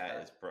 Appreciate that.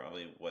 That is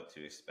probably what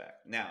to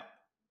expect. Now,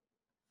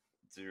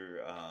 is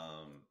there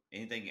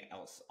anything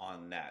else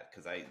on that?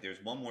 Because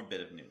there's one more bit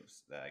of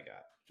news that I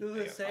got. Does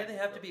it say they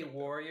have to be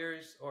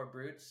Warriors or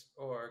Brutes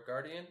or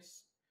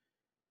Guardians?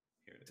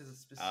 Does it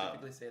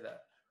specifically say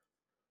that?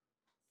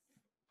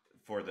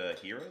 For the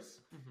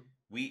heroes? Mm-hmm.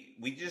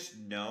 We just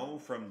know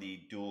from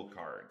the dual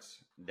cards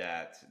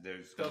that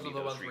there's going to be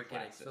those 3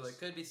 classes. So there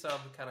could be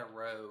some kind of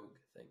rogue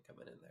thing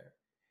coming in there.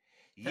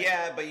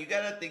 Yeah, but you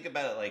got to think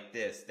about it like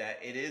this, that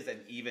it is an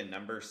even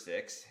number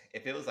 6.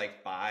 If it was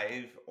like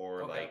 5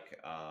 or like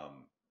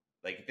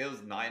if it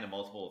was 9 a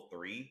multiple of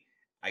 3,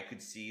 I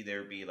could see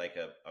there be like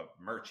a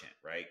merchant,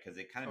 right? Because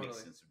it kind of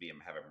makes sense to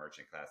have a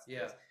merchant class.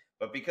 Yeah.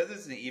 But because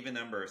it's an even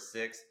number of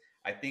 6,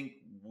 I think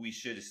we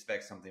should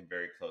expect something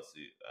very close to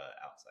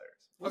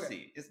Outsiders. We'll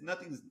see.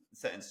 Nothing's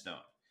set in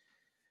stone.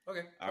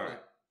 Okay. All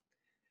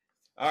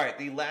right.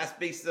 The last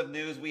piece of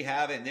news we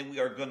have, and then we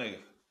are going to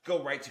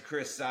go right to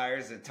Chris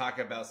Sires and talk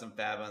about some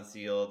Fab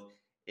Unsealed,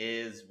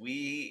 is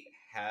we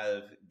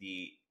have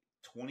the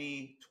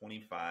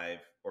 2025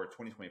 or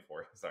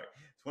 2024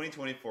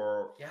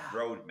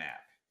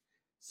 roadmap.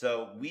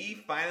 So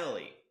we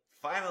finally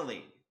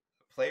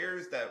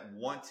players that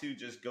want to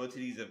just go to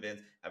these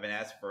events have been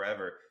asked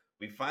forever.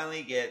 We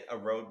finally get a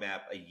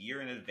roadmap a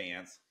year in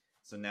advance,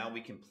 so now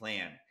we can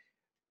plan.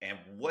 And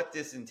what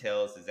this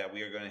entails is that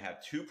we are going to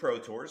have 2 Pro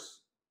Tours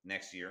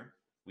next year.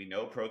 We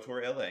know Pro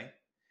Tour LA.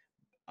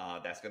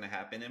 That's going to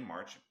happen in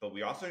March. But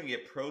we're also going to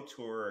get Pro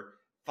Tour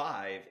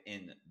 5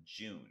 in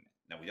June.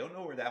 Now, we don't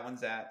know where that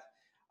one's at.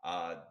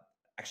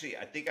 Actually,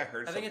 I think I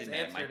heard something. I think it's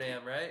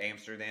Amsterdam, right?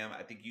 Amsterdam.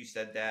 I think you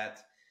said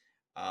that.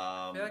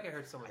 I feel like I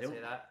heard someone say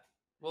that.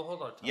 Well,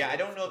 hold on. Tom. Yeah, I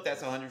don't know if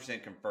that's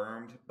 100%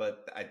 confirmed,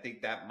 but I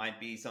think that might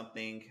be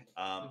something.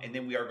 And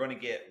then we are going to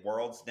get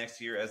Worlds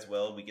next year as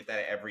well. We get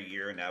that every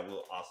year, and that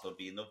will also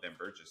be in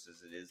November, just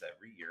as it is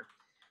every year.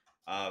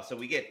 So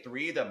we get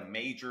 3 of the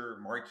major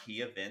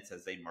marquee events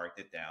as they marked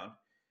it down.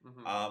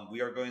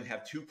 We are going to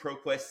have 2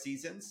 ProQuest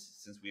seasons,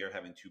 since we are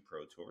having 2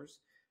 Pro Tours.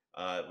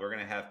 We're going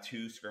to have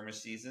 2 skirmish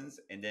seasons.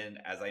 And then,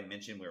 as I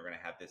mentioned, we're going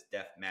to have this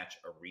deathmatch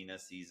arena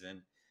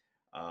season.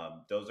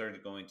 Those are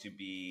going to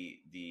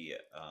be the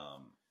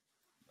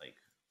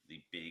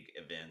big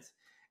events.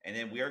 And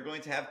then we are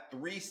going to have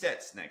 3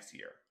 sets next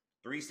year.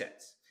 3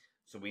 sets.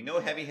 So we know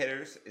Heavy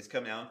Hitters is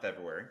coming out in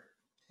February.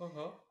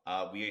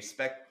 We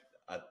expect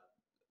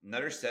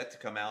another set to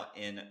come out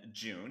in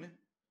June,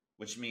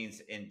 which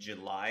means in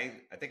July,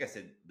 I think I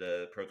said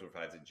the Pro Tour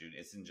 5 is in June.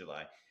 It's in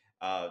July.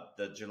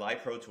 The July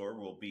Pro Tour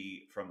will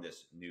be from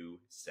this new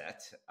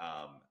set.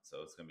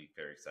 So it's going to be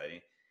very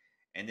exciting.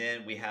 And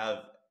then we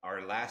have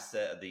our last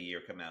set of the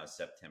year coming out in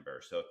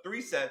September. So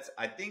 3 sets.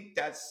 I think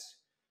that's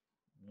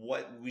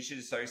what we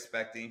should start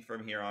expecting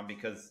from here on,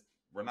 because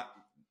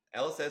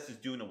LSS is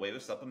doing away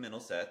with supplemental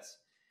sets,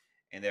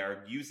 and they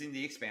are using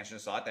the expansion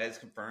slot. That is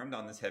confirmed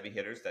on this Heavy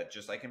Hitters, that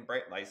just like in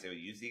Bright Lights, they will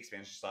use the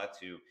expansion slot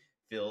to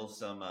fill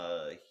some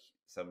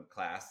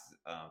class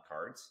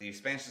cards. The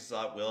expansion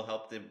slot will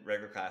help the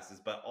regular classes,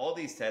 but all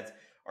these sets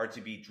are to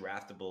be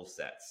draftable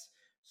sets.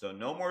 So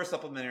no more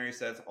supplementary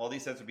sets. All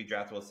these sets will be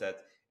draftable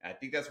sets. And I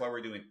think that's why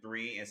we're doing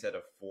 3 instead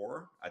of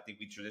 4. I think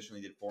we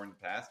traditionally did 4 in the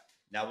past.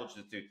 Now we'll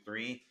just do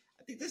 3.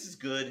 I think this is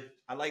good.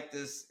 I like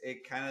this.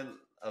 It kind of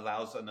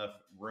allows enough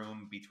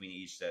room between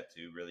each set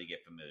to really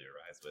get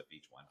familiarized with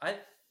each one.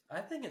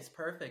 I think it's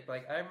perfect.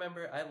 Like, I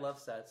remember I love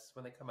sets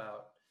when they come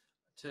out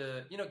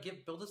to,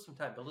 build us some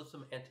time, build us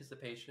some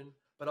anticipation,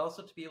 but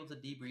also to be able to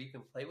debrief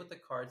and play with the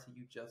cards that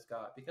you just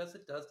got, because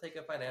it does take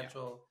a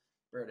financial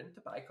burden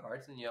to buy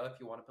cards. And, if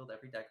you want to build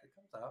every deck that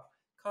comes out,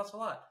 it costs a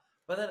lot.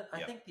 But then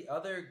I think the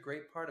other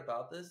great part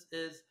about this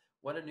is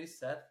when a new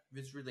set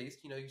is released,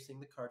 you're seeing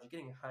the cards, you're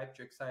getting hyped,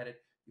 you're excited,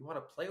 you want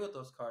to play with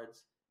those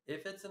cards.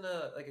 If it's in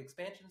a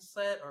expansion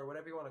set or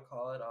whatever you want to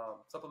call it,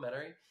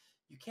 supplementary,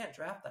 you can't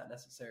draft that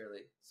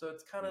necessarily. So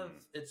it's kind of,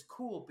 it's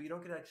cool, but you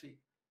don't get to actually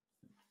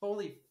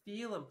fully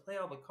feel and play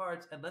all the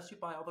cards unless you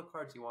buy all the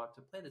cards you want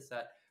to play the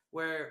set.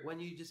 Where when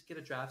you just get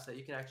a draft set,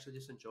 you can actually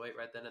just enjoy it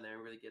right then and there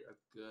and really get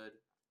a good,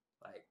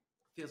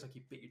 feels like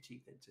you bit your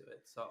teeth into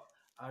it. So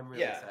I'm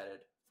really excited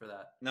for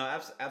that. No,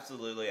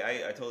 absolutely.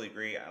 I totally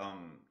agree.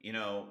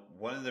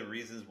 One of the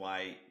reasons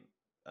why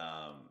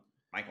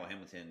Michael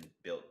Hamilton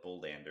built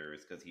Bullander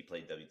is because he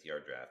played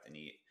WTR draft and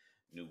he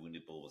knew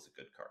Wounded Bull was a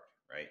good card,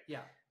 right?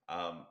 Yeah.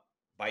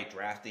 By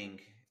drafting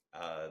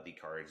the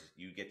cards,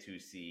 you get to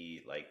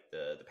see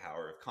the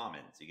power of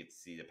commons. You get to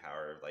see the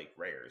power of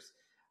rares,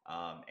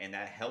 and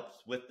that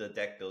helps with the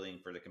deck building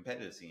for the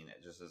competitive scene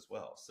just as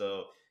well.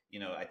 So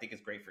I think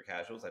it's great for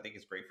casuals. I think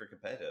it's great for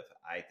competitive.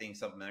 I think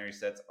supplementary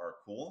sets are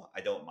cool.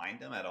 I don't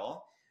mind them at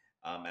all,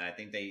 and I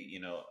think they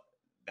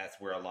that's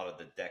where a lot of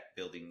the deck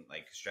building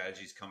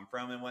strategies come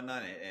from and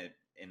whatnot, and it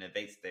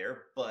innovates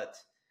there. But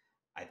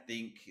I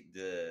think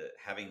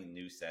having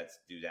new sets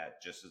do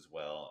that just as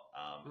well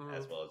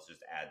as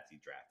just add the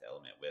draft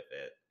element with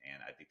it.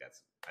 And I think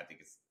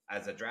it's,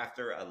 as a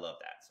drafter, I love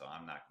that. So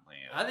I'm not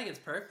complaining. I think it's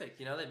perfect.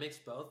 They mix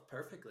both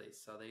perfectly.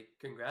 So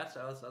congrats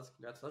to LSS,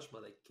 congrats to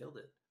Lushma. They killed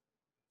it.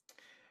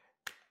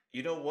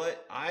 You know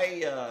what?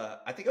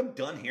 I think I'm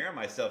done hearing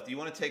myself. Do you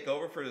want to take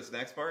over for this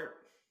next part?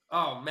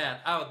 Oh, man,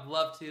 I would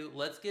love to.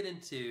 Let's get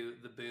into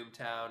the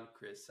Boomtown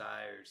Chris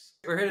Sires.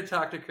 We're here to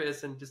talk to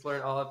Chris and just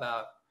learn all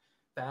about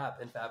Fab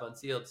and Fab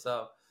Unsealed.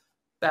 So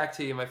back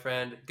to you, my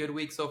friend. Good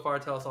week so far.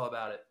 Tell us all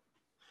about it.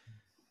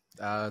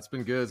 It's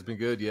been good. It's been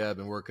good. Yeah, I've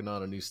been working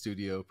on a new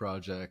studio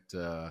project.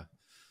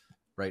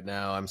 Right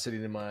now, I'm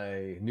sitting in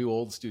my new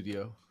old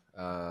studio.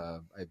 I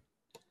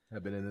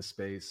have been in this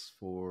space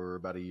for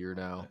about a year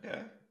now.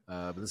 Okay.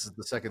 But this is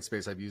the second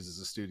space I've used as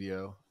a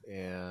studio,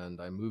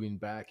 and I'm moving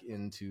back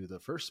into the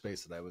first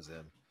space that I was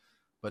in.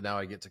 But now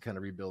I get to kind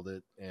of rebuild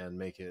it and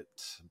make it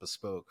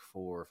bespoke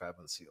for Fab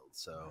Unsealed.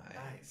 So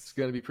It's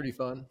going to be pretty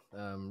fun.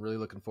 I'm really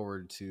looking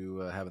forward to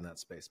having that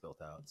space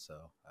built out.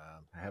 So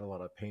I had a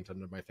lot of paint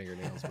under my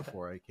fingernails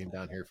before I came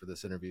down here for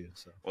this interview.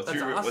 So what's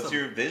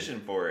your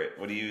vision for it?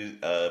 What do you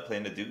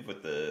plan to do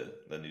with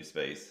the new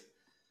space?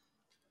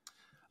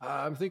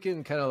 I'm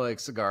thinking kind of like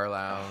cigar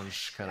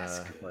lounge, kind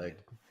of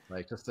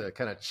like just a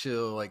kind of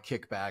chill,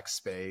 kickback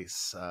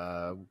space.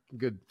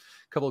 Good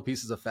couple of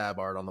pieces of Fab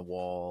art on the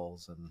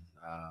walls, and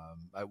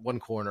one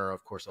corner,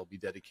 of course, I'll be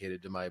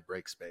dedicated to my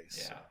break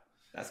space. Yeah, so,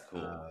 that's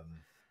cool.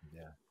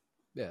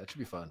 Yeah, it should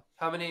be fun.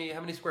 How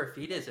many square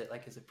feet is it?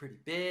 Is it pretty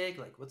big?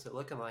 What's it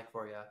looking like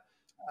for you?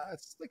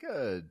 It's like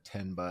a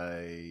 10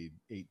 by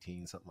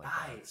 18, something like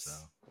that. So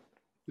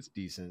it's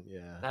decent.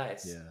 Yeah.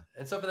 Nice. Yeah.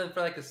 And so for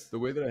like this, the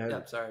way that I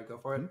had, sorry, go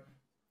for it.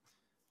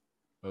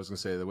 I was gonna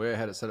say the way I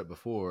had it set up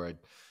before, I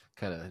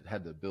kind of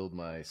had to build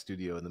my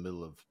studio in the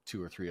middle of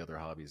 2 or 3 other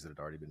hobbies that had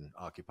already been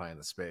occupying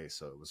the space,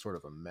 so it was sort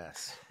of a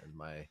mess. And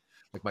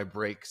my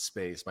break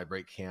space, my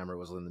break camera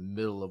was in the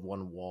middle of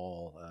one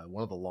wall,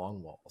 one of the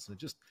long walls, and it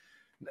just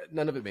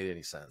none of it made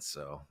any sense.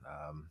 So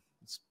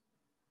it's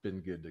been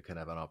good to kind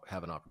of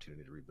have an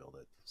opportunity to rebuild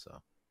it.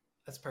 So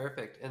that's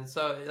perfect. And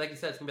so, like you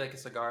said, it's gonna be like a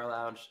cigar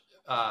lounge,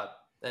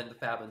 and the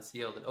Fab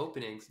Unsealed and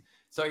openings.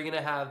 So are you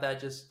gonna have that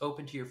just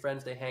open to your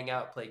friends to hang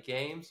out, play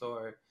games,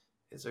 or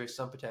is there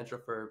some potential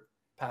for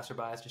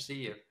passerbys to see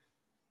you?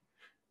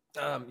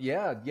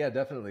 Yeah,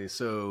 definitely.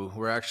 So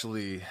we're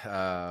actually,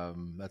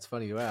 that's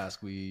funny you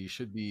ask. We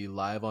should be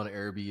live on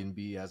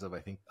Airbnb as of, I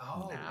think,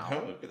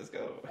 now. Let's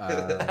go.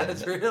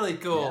 That's really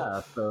cool.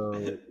 Yeah,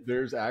 so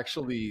there's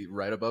actually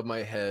right above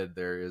my head,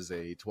 there is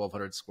a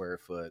 1,200 square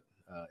foot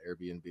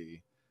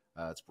Airbnb.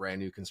 It's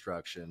brand new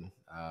construction.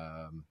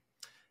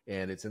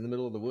 And it's in the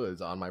middle of the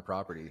woods on my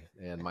property.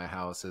 And my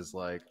house is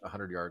like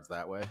 100 yards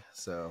that way.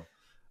 So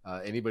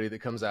anybody that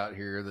comes out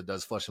here that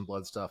does Flesh and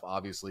Blood stuff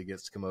obviously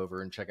gets to come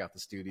over and check out the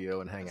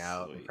studio and hang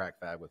out and crack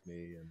fab with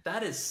me. And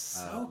that is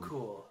so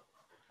cool.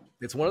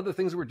 It's one of the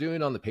things we're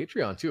doing on the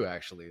Patreon too,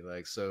 actually.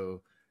 Like,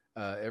 so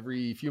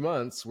every few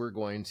months we're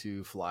going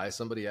to fly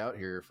somebody out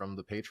here from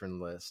the patron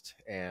list,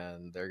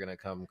 and they're going to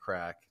come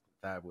crack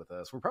fab with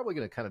us. We're probably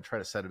going to kind of try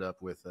to set it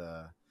up with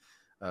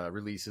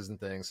releases and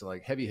things. So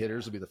like heavy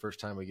hitters will be the first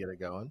time we get it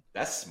going.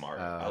 That's smart.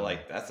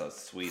 That's a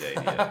sweet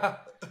idea.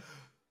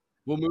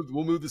 We'll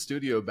move the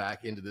studio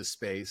back into this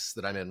space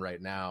that I'm in right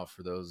now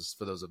for those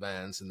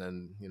events, and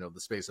then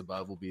the space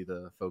above will be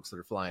the folks that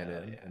are flying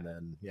in, and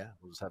then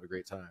we'll just have a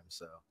great time.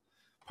 So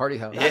party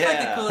house. That's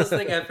like the coolest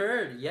thing I've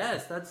heard.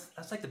 Yes, that's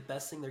like the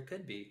best thing there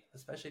could be,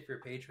 especially if you're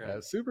a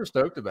patron. Super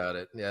stoked about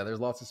it. Yeah, there's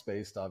lots of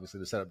space obviously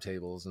to set up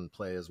tables and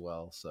play as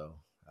well. So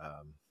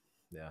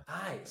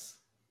nice.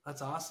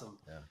 That's awesome.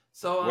 Yeah.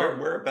 So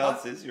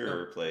whereabouts is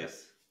your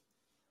place?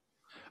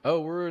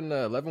 Oh, we're in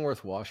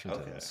Leavenworth,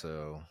 Washington. Okay.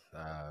 So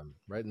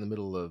right in the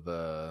middle of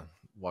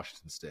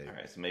Washington State. All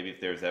right. So maybe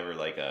if there's ever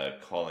like a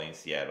calling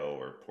Seattle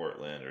or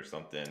Portland or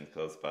something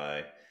close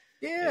by.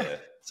 Yeah.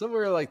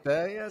 Somewhere like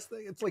that. Yeah,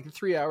 it's like a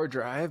 3-hour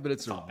drive, but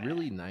it's a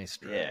really nice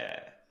drive. Yeah.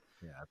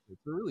 Yeah,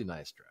 it's a really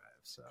nice drive.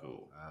 So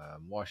cool.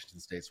 Washington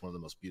State's one of the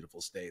most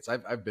beautiful states.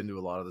 I've been to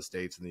a lot of the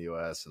states in the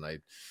U.S., and I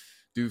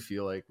do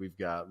feel like we've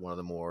got one of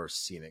the more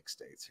scenic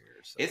states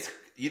here. So.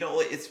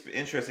 It's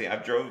interesting.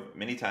 I've drove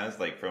many times,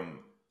 like from,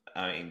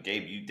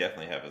 Gabe, you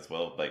definitely have as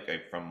well, like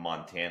from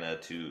Montana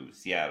to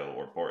Seattle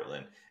or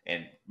Portland,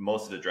 and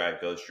most of the drive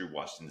goes through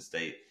Washington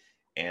State.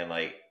 And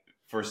like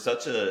for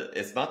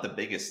it's not the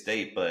biggest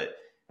state, but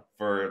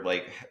for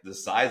like the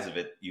size of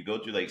it, you go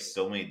through like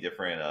so many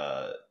different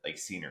like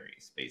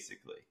sceneries,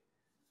 basically.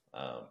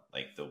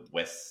 Like the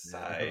west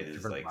side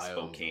is like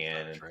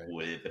Spokane and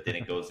wooded, but then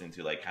it goes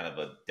into like kind of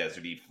a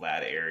deserty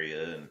flat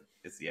area, and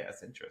it's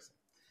interesting.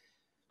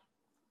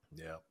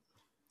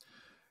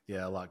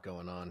 Yeah, a lot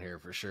going on here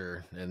for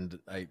sure. And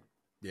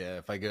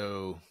if I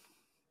go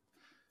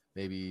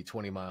maybe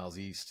 20 miles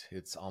east,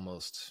 it's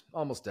almost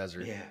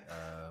desert. Yeah.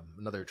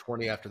 Another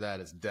 20 after that,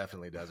 it's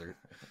definitely desert.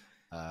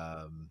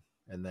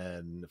 And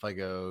then if I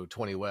go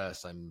 20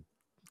 west, I'm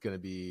going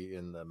to be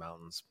in the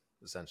mountains.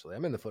 Essentially,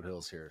 I'm in the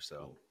foothills here,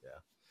 so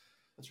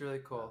that's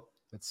really cool.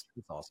 It's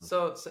awesome.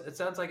 So it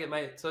sounds like it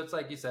might. So it's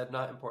like you said,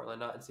 not in Portland,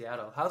 not in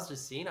Seattle. How's the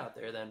scene out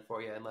there then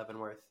for you in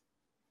Leavenworth?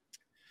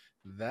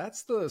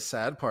 That's the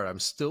sad part. I'm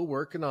still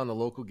working on the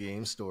local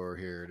game store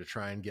here to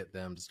try and get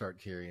them to start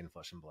carrying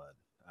Flesh and Blood.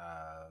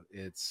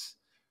 It's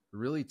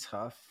really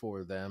tough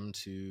for them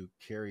to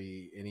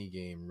carry any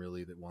game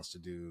really that wants to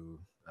do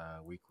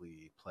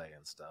weekly play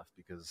and stuff,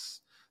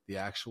 because the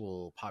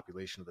actual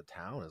population of the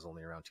town is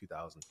only around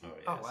 2,000 people.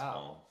 Oh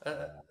wow,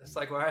 it's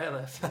like where I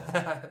live.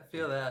 I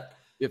feel that.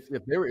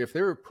 If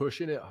they were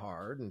pushing it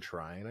hard and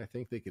trying, I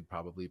think they could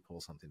probably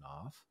pull something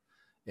off.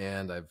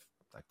 And I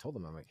told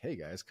them, I'm like, hey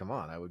guys, come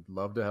on, I would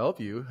love to help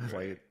you.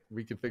 Right. Like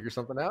we can figure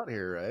something out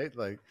here, right?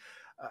 Like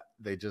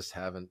they just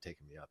haven't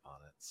taken me up on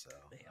it. So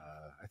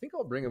I think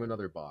I'll bring them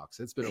another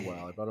box. It's been a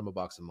while. I brought them a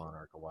box of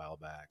Monarch a while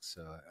back.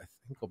 So I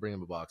think I'll bring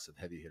them a box of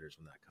Heavy Hitters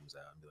when that comes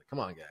out and be like, come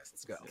on guys,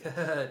 let's go.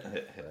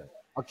 Good.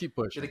 I'll keep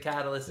pushing. The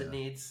catalyst it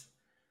needs.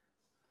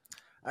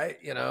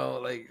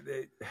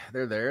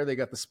 They're there. They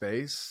got the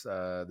space.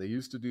 They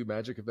used to do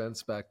Magic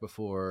events back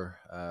before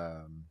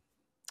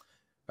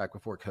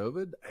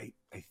COVID.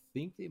 I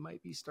think they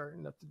might be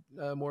starting up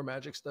to more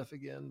Magic stuff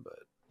again, but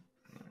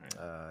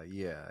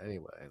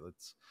anyway,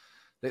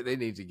 they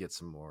need to get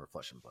some more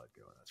Flesh and Blood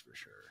going, that's for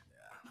sure.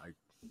 I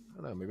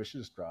don't know, maybe I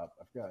should just drop.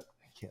 I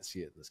can't see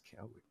it in this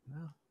count.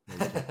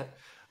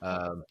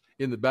 No.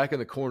 In the back in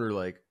the corner,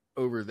 like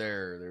over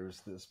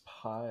there's this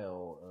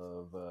pile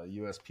of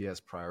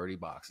USPS priority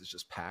boxes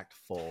just packed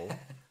full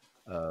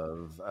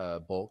of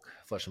bulk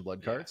Flesh and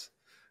Blood cards.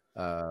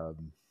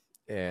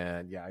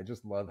 And yeah, I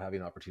just love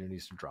having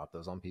opportunities to drop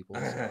those on people.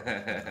 So,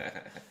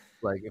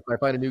 like if I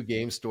find a new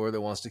game store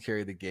that wants to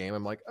carry the game,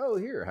 I'm like, oh,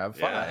 here, have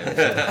 5.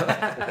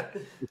 Yeah.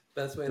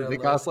 Best way to they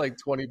cost like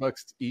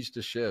 $20 each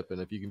to ship, and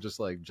if you can just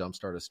like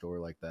jumpstart a store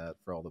like that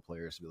for all the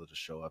players to be able to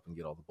just show up and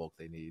get all the bulk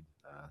they need,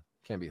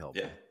 can be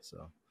helpful. Yeah.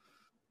 So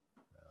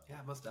yeah,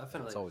 most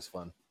definitely, it's always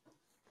fun.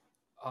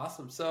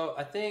 Awesome. So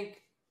I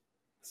think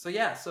so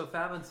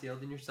Fab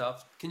Unsealed and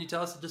yourself, can you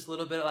tell us just a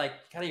little bit like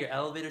kind of your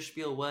elevator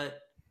spiel,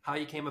 how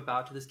you came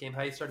about to this game,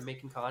 how you started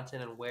making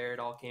content, and where it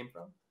all came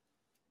from?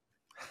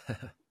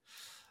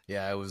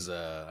 Yeah, I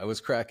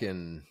was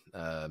cracking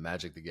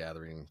Magic the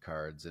Gathering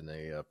cards in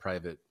a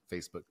private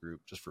Facebook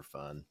group just for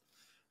fun,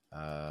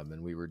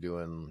 and we were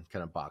doing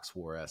kind of box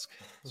war-esque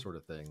sort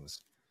of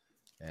things,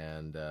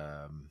 and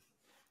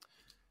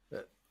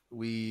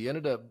we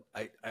ended up.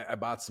 I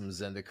bought some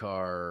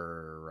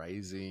Zendikar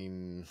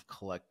Rising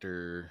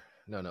collector.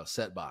 No,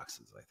 set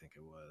boxes. I think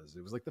it was.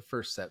 It was like the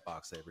first set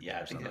box I ever did. Yeah,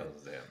 I think it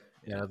was.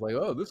 Yeah, I was like,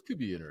 oh, this could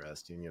be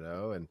interesting,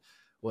 and.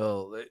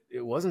 Well,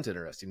 it wasn't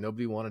interesting.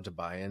 Nobody wanted to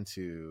buy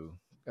into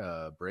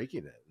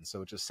breaking it. And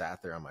so it just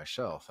sat there on my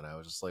shelf. And I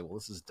was just like, well,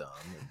 this is dumb.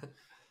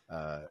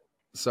 And,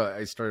 so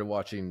I started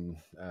watching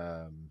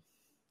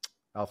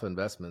Alpha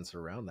Investments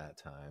around that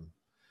time.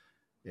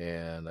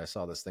 And I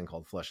saw this thing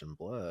called Flesh and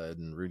Blood.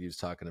 And Rudy was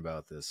talking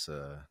about this,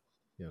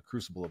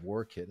 Crucible of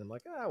War kit. And I'm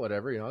like,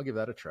 whatever, I'll give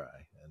that a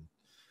try. And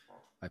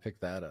I picked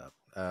that up.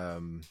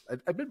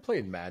 I've been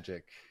playing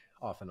Magic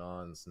off and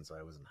on since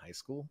I was in high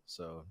school.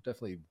 So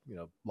definitely,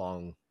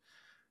 long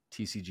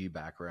TCG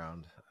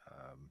background.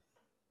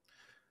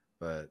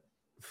 But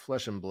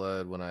Flesh and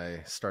Blood, when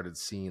I started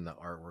seeing the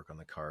artwork on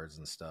the cards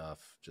and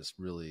stuff, just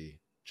really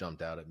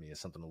jumped out at me as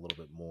something a little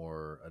bit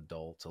more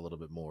adult, a little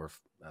bit more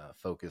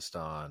focused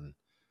on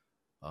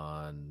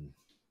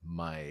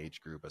my age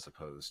group as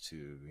opposed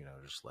to,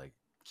 just like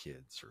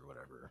kids or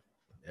whatever.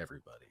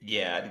 Everybody.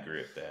 Yeah, I'd agree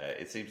with that.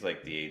 It seems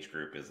like the age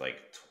group is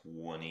like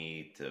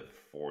 20 to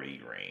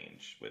 40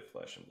 range with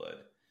Flesh and Blood.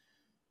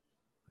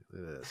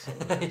 Look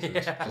at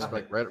this. Just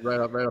like right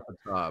up the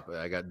top.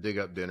 I got Dig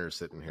Up Dinner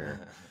sitting here.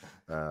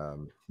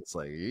 It's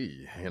like,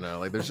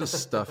 like there's just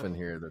stuff in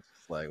here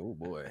that's like, oh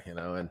boy,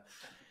 and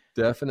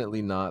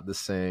definitely not the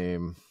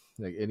same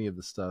like any of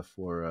the stuff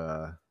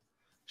for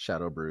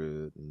Shadow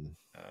Brood and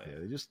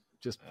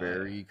just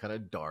very kind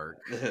of dark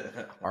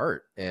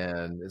art.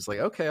 And it's like,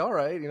 okay, all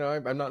right.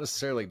 I'm not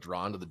necessarily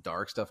drawn to the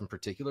dark stuff in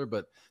particular,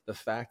 but the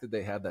fact that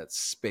they had that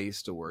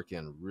space to work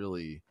in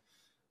really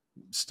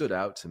stood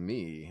out to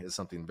me as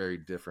something very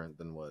different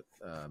than what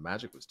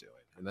Magic was doing.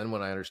 And then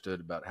when I understood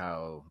about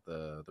how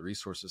the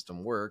resource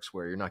system works,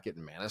 where you're not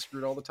getting mana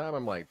screwed all the time,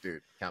 I'm like,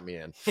 dude, count me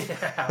in.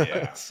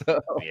 Yeah. So,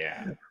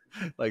 yeah.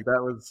 Like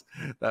that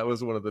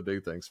was one of the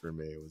big things for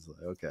me. It was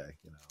like, okay,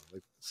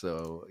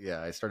 so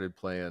yeah, I started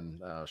playing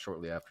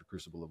shortly after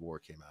Crucible of War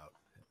came out,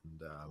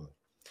 and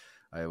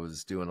I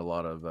was doing a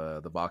lot of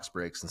the box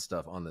breaks and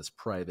stuff on this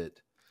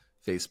private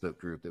Facebook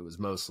group that was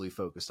mostly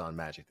focused on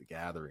Magic the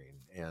Gathering.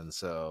 And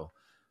so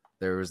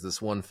there was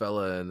this one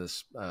fella in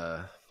this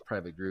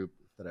private group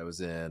that I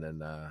was in,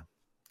 and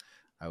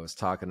I was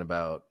talking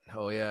about,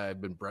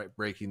 I've been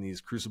breaking these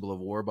Crucible of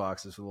War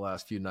boxes for the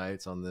last few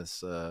nights on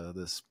this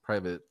this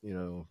private,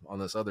 on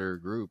this other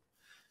group.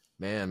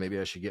 Man, maybe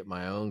I should get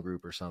my own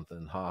group or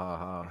something. Ha ha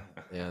ha.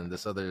 And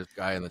this other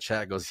guy in the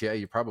chat goes, yeah,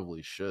 you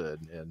probably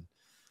should. And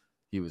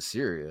he was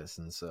serious.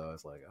 And so I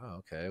was like, oh,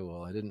 okay,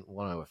 well, I didn't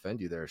want to offend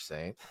you there,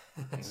 Saint.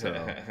 So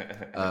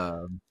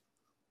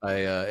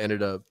I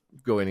ended up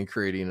going and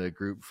creating a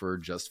group for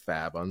just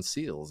Fab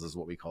Unseals is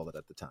what we called it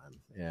at the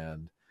time.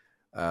 And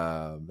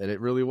it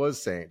really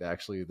was Saint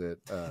actually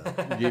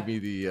that gave me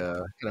the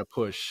kind of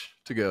push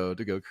to go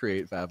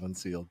create Fab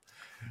Unsealed.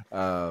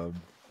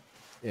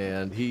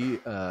 And he,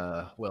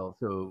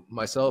 so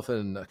myself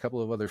and a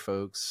couple of other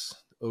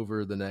folks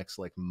over the next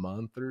like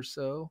month or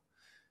so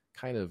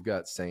kind of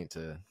got Saint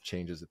to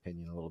change his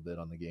opinion a little bit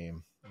on the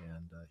game,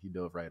 and he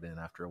dove right in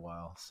after a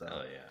while. So,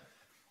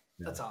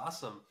 that's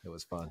awesome. It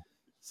was fun.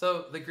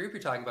 So the group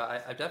you're talking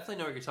about, I definitely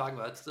know what you're talking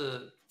about. It's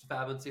the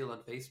Fab Unsealed on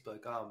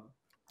Facebook.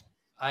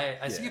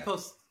 I see you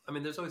post. I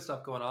mean, there's always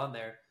stuff going on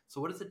there.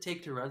 So what does it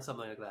take to run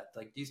something like that?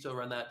 Like, do you still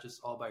run that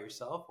just all by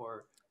yourself,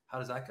 or how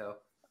does that go?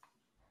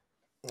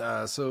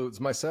 So it's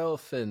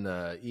myself and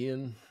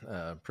Ian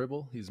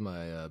Pribble. He's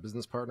my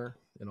business partner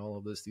in all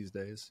of this these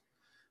days.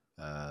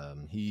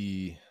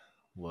 He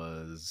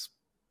was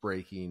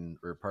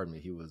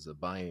he was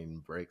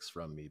buying breaks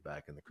from me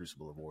back in the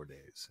Crucible of War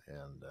days,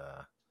 and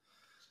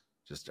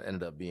just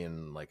ended up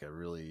being like a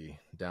really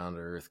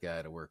down-to-earth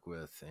guy to work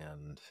with,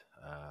 and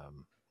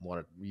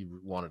wanted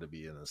to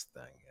be in this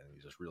thing, and he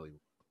just really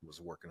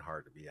was working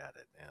hard to be at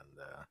it. And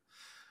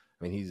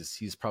I mean,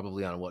 he's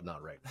probably on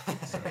Whatnot right now.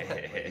 So,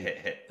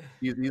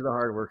 he's a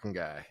hardworking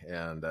guy,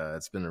 and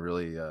it's been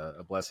really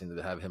a blessing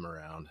to have him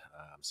around.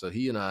 So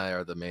he and I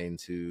are the main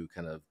two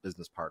kind of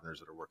business partners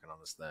that are working on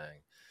this thing.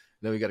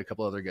 And then we got a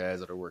couple other guys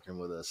that are working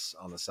with us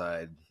on the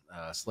side,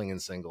 slinging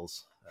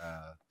singles.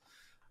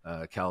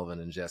 Calvin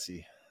and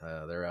Jesse,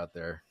 they're out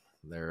there.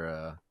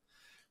 They're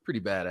pretty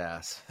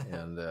badass.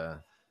 And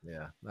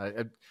yeah,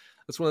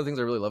 that's one of the things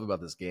I really love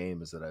about this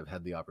game, is that I've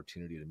had the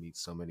opportunity to meet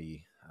so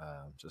many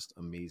just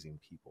amazing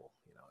people.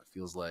 You know, it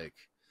feels like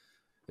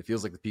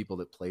the people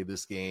that play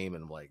this game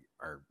and like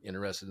are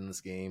interested in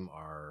this game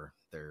are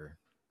they're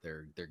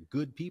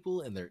good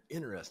people and they're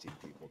interesting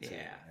people too.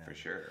 Yeah, and for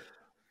sure.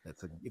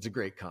 It's a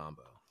great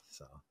combo.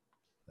 So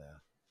yeah,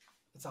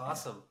 it's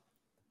awesome.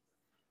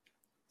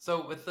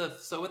 So with the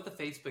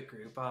Facebook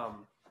group,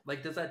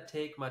 like, does that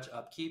take much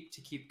upkeep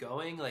to keep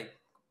going? Like,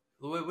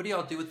 what do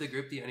y'all do with the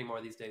group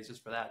anymore these days?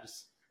 Just for that,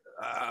 just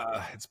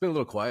it's been a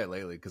little quiet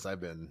lately because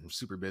I've been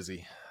super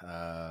busy.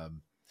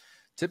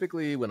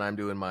 Typically, when I'm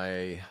doing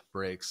my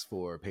breaks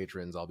for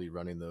patrons, I'll be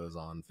running those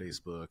on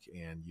Facebook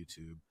and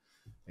YouTube,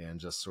 and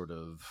just sort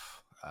of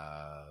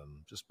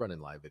just running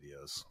live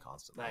videos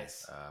constantly.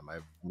 Nice.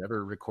 I've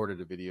never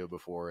recorded a video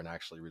before and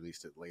actually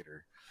released it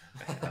later.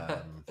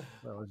 Well,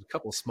 there's a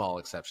couple small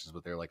exceptions,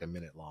 but they're like a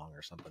minute long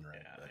or something,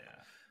 right?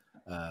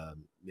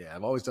 Yeah,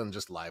 I've always done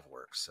just live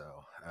work.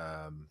 So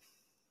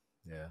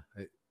yeah,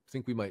 I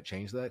think we might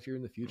change that here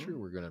in the future.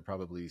 We're going to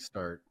probably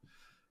start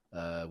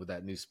with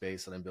that new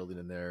space that I'm building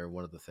in there.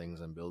 One of the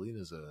things I'm building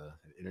is an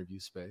interview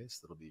space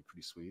that'll be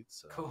pretty sweet.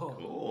 So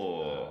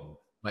cool.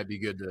 Might be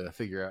good to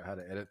figure out how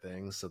to edit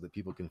things so that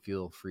people can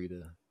feel free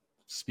to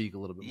speak a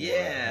little bit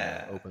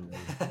more openly,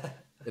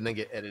 and then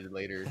get edited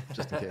later,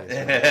 just in case.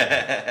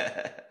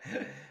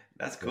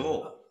 That's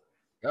cool.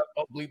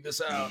 I'll bleep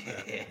this out.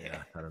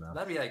 Yeah, I don't know.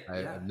 That'd be like,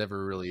 I've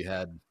never really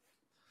had.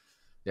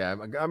 Yeah,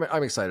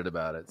 I'm excited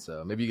about it.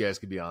 So maybe you guys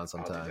could be on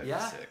sometime.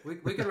 Yeah, we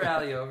could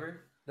rally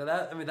over. Now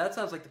that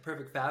sounds like the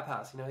perfect fab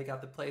house. You know, you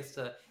got the place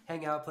to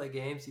hang out, play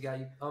games. You got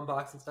you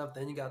unboxing stuff.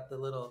 Then you got the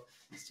little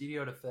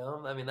studio to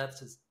film. I mean, that's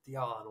just the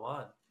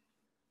all-in-one.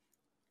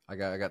 I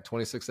got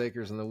 26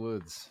 acres in the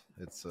woods.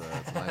 It's a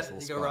nice little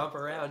you spot. go romp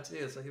around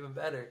too, so even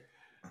better.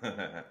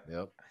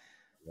 Yep.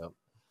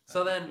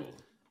 So then,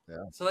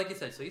 so like you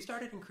said, so you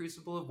started in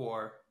Crucible of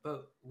War,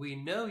 but we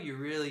know you're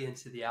really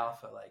into the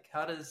alpha. Like,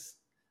 how does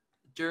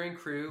during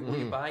crew were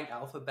you buying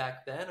alpha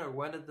back then, or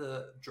when did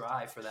the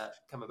drive for that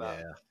come about?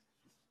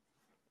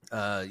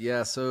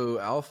 So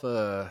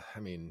alpha, I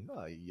mean,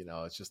 you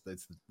know, it's just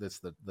it's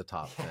the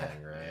top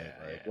thing,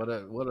 right?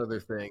 What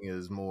other thing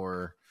is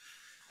more?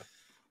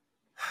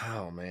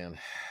 Oh man,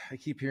 I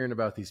keep hearing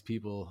about these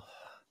people.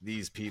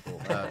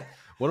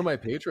 One of my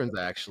patrons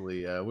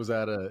actually was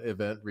at an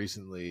event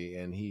recently,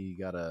 and he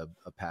got a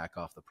pack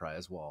off the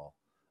prize wall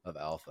of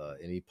alpha,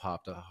 and he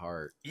popped a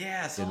heart in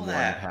one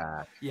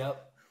pack.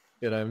 Yep.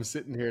 And I'm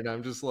sitting here and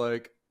I'm just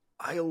like,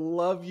 I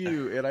love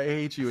you and I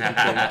hate you at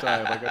the same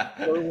time. Like,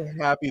 I'm so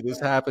happy this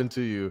happened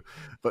to you,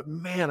 but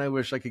man, I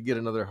wish I could get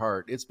another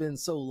heart. It's been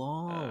so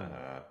long.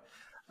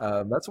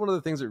 That's one of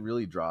the things that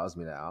really draws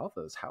me to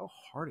alpha, is how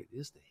hard it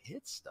is to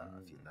hit stuff.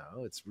 You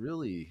know, it's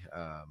really,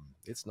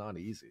 it's not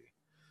easy.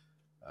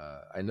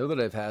 I know that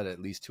I've had at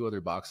least 2 other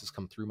boxes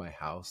come through my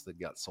house that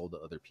got sold to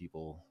other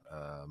people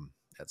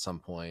at some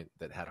point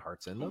that had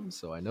hearts in them.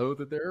 So I know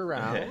that they're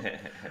around.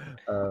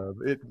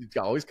 It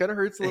always kind of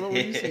hurts a little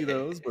when you see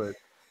those, but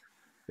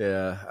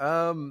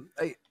yeah.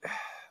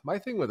 My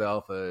thing with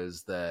alpha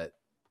is that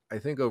I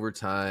think over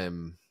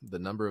time, the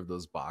number of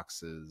those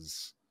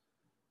boxes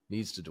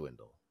needs to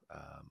dwindle.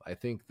 I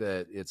think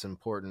that it's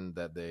important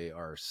that they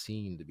are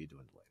seen to be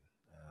dwindling.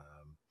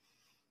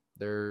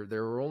 There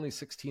were only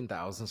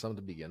 16,000 some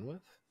to begin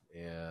with,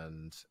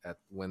 and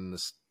when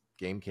this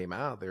game came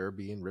out, they were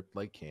being ripped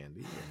like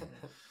candy.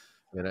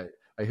 And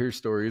I hear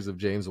stories of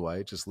James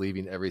White just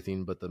leaving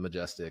everything but the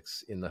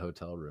Majestics in the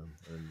hotel room,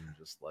 and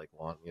just like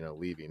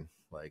leaving,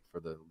 like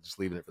just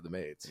leaving it for the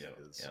maids.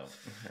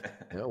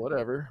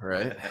 Whatever,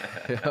 right?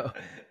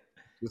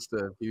 Just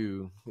a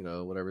few,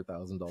 whatever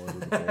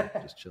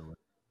 $1,000 just chilling.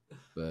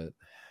 But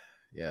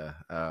yeah,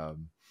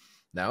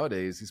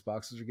 nowadays these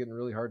boxes are getting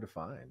really hard to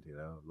find.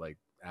 Like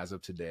as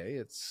of today,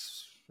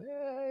 it's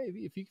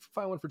if you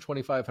find one for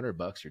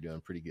 $2,500, you're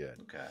doing pretty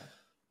good. Okay.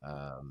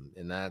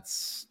 And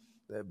that's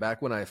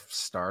back when I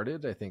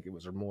started. I think it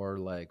was more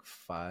like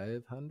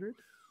 500.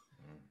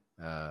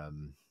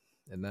 And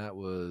that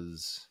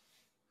was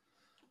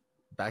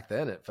back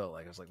then. It felt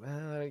like I was like,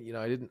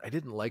 I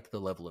didn't like the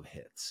level of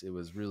hits. It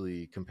was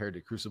really, compared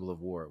to Crucible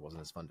of War, it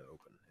wasn't as fun to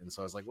open. And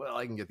so I was like, well,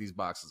 I can get these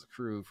boxes of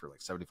crew for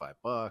like $75,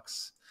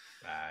 nice.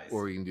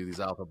 Or we can do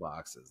these alpha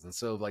boxes. And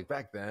so like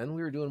back then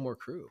we were doing more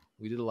crew.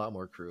 We did a lot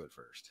more crew at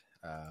first.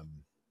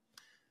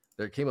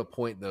 There came a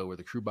point though where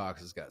the crew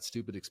boxes got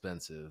stupid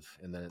expensive,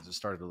 and then it just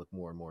started to look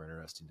more and more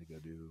interesting to go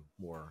do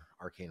more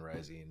Arcane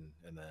Rising.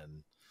 And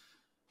then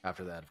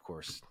after that, of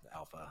course,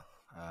 alpha.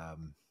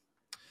 And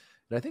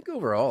I think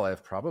overall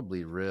I've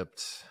probably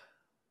ripped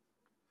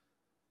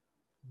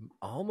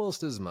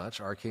almost as much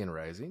Arcane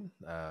Rising,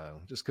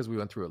 just because we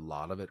went through a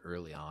lot of it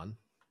early on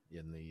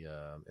in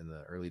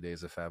the early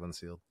days of Fab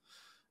Unsealed.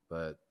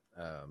 But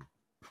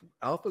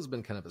alpha's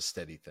been kind of a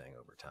steady thing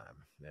over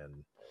time,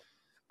 and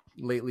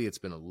lately it's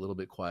been a little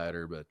bit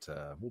quieter, but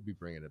we'll be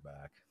bringing it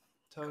back.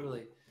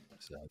 Totally.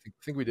 So I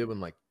think we did one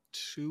like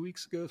 3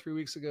 weeks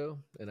ago,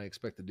 and I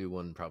expect to do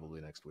one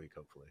probably next week,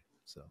 hopefully.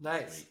 So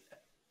nice. Sweet.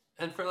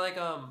 And for like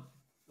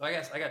I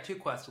guess I got two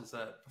questions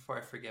before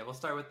I forget. We'll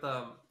start with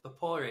the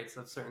pull rates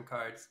of certain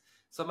cards.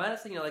 So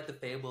minus like the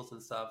fables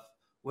and stuff.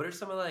 What are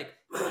some of like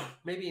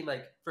maybe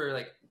like for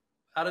like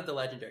out of the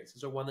legendaries?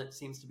 Is there one that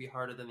seems to be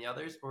harder than the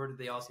others, or do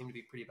they all seem to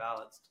be pretty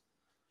balanced?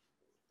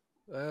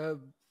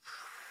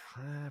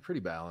 Pretty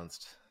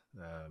balanced.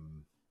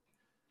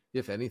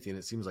 If anything,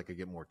 it seems like I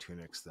get more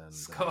tunics than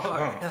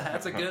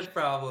that's a good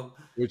problem.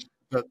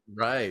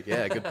 Right,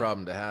 yeah, good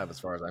problem to have as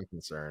far as I'm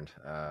concerned.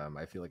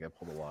 I feel like I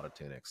pulled a lot of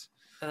tunics.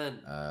 And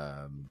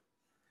then,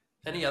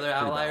 any other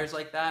outliers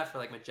like that for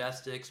like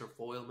Majestics or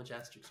foil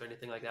Majestics or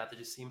anything like that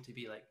just seem to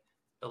be like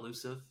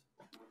elusive?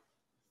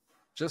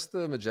 Just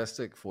the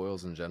Majestic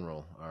foils in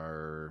general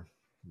are,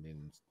 I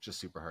mean, just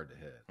super hard to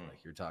hit.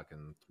 Like you're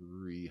talking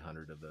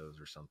 300 of those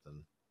or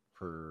something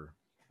per.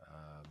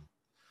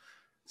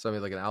 So I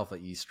mean, like an Alpha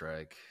E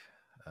strike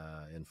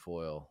in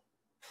foil.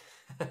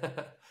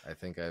 I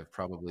think I've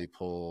probably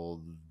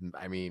pulled,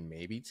 I mean,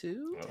 maybe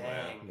two,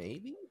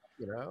 maybe,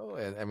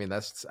 and I mean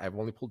I've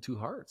only pulled 2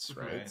 hearts,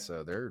 right?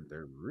 So they're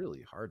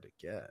really hard to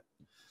get.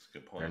 That's a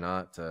good point. They're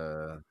not,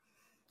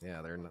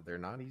 they're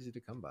not easy to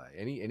come by.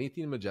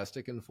 Anything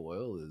Majestic in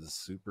foil is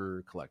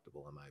super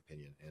collectible in my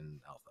opinion in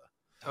Alpha.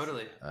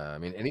 Totally. I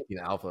mean anything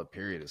Alpha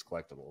period is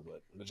collectible,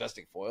 but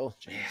Majestic foil,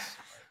 geez.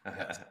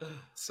 Yeah.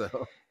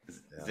 So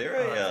is there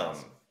a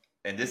awesome.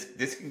 And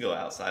this can go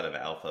outside of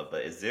Alpha,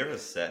 but is there a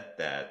set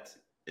that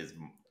is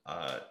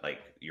like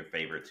your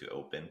favorite to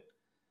open,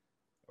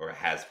 or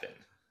has been?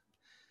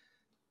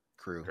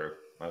 Crew.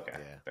 Okay,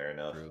 fair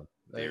enough. Crew.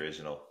 The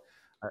original.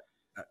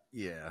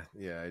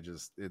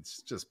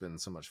 It's just been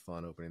so much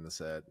fun opening the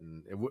set,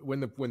 and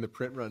when the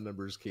print run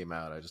numbers came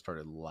out, I just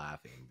started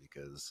laughing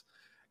because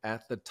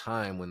at the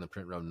time when the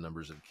print run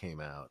numbers had came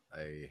out,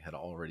 I had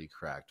already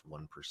cracked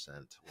 1%.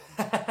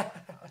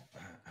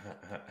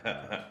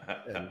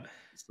 And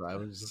so I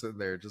was just sitting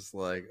there just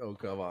like, oh,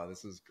 come on,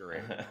 this is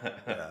great.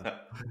 Yeah.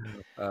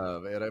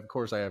 And of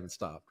course I haven't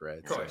stopped, right?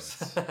 Of course.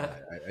 So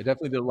I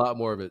definitely did a lot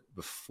more of it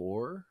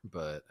before,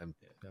 but I'm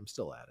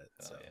still at it.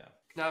 So. Yeah.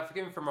 Now,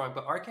 forgive me if I'm wrong,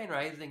 but Arcane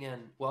Rising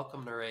and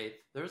Welcome to Wraith,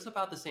 there's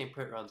about the same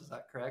print runs, is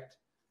that correct?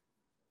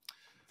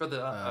 For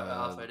the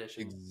Alpha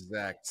edition.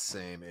 Exact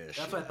same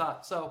issue. That's what I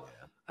thought. So,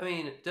 I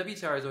mean,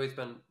 WTR has always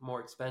been more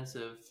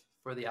expensive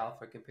for the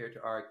Alpha compared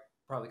to Arc,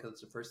 probably because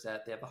it's the first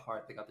set. They have the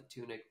heart, they got the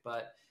tunic.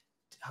 But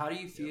how do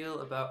you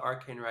feel about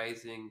Arcane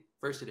Rising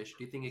first edition?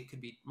 Do you think it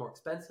could be more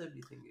expensive? Do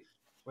you think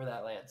where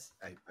that lands?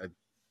 I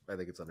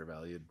think it's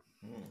undervalued.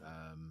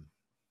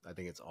 I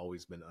think it's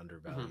always been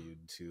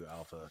undervalued to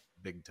Alpha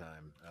big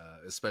time,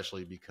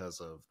 especially because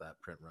of that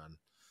print run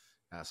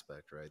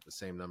aspect, right? The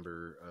same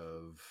number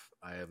of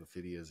I have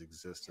Ophidias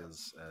exist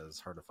as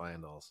Heart of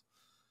Fyandals.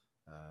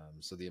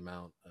 So the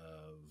amount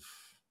of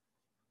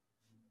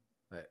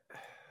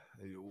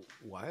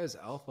why is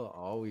Alpha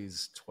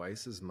always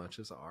twice as much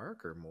as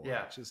Arc or more?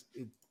 Yeah.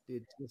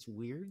 It's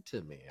weird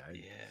to me.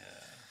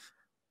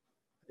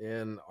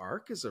 And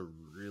Arc is a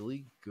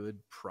really good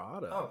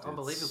product. Oh,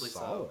 unbelievably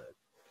solid.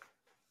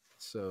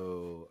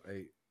 So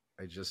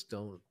I just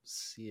don't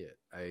see it.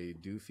 I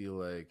do feel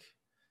like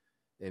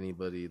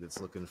anybody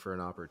that's looking for an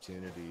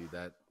opportunity,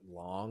 that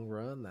long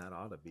run, that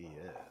ought to be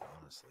it,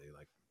 honestly.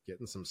 Like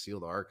getting some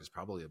sealed Arc is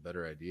probably a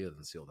better idea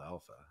than sealed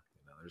Alpha.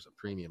 There's a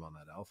premium on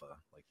that Alpha,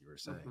 like you were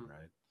saying,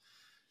 right?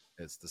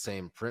 It's the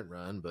same print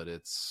run, but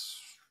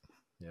it's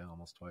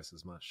almost twice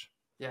as much.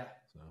 Yeah.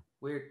 So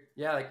weird.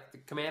 Yeah, like the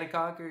Command and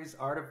Conquers,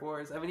 Art of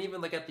Wars. I mean,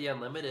 even like at the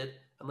Unlimited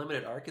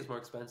Arc is more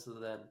expensive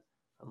than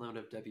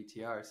Unlimited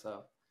WTR.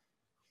 So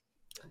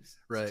it's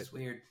just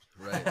weird.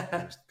 Right.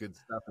 There's good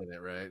stuff in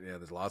it, right? Yeah,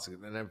 there's lots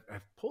of, and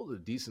I've pulled a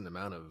decent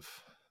amount of.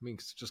 I mean,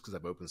 just because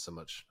I've opened so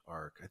much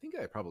Arc, I think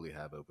I probably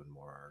have opened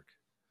more Arc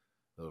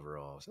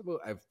overall. So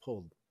I've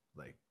pulled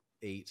like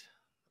 8.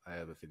 I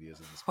have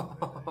Ophidias at this point.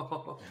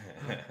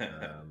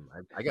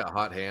 I got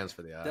hot hands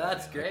for the eye.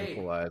 That's great. I can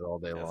pull eyes all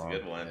day long. That's a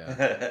good one.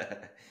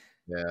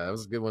 Yeah, that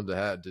was a good one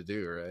to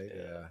do, right?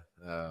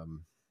 Yeah.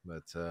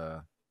 But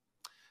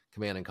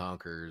Command and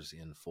Conquers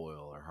in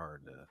foil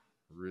are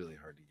really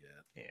hard to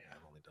get. Yeah.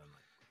 I've only done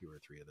like 2 or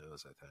 3 of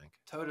those, I think.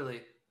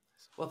 Totally.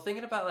 Well,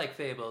 thinking about like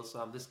fables,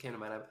 this came to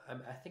mind.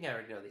 I think I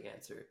already know the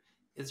answer.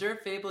 Is there a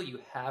fable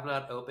you have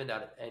not opened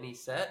out of any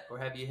set, or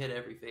have you hit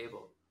every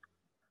fable?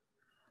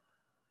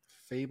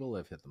 Fable,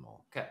 I've hit them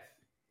all. Okay.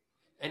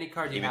 Any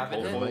card you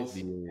haven't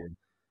hit?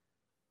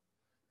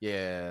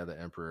 Yeah, the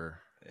Emperor.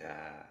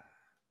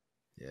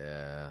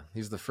 Yeah.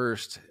 He's the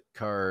first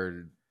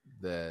card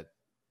that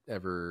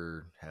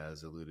ever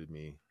has eluded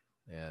me,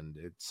 and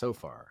it's so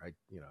far.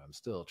 I'm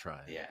still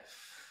trying. Yeah.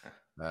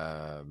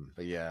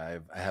 But yeah,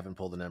 I haven't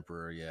pulled an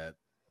Emperor yet,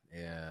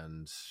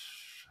 and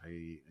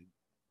I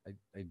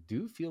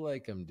do feel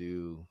like I'm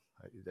due.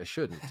 I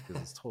shouldn't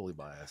because it's totally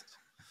biased.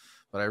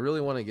 But I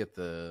really want to get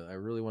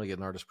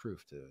an artist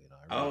proof too.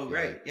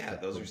 Right.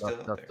 Like those are still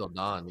Dusk Till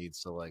Dawn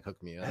needs to like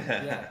hook me up.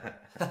 Yeah.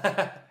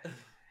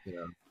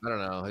 I don't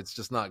know.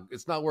 It's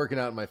not working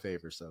out in my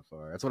favor so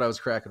far. That's what I was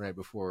cracking right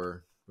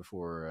before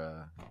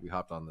we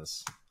hopped on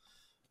this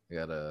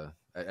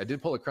I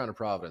did pull a Crown of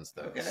Providence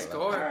though. Okay, so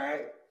score. All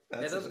right.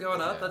 That's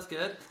going up. That's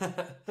good.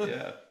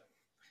 Yeah.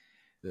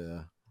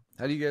 Yeah.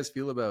 How do you guys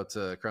feel about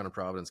Crown of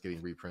Providence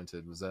getting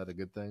reprinted? Was that a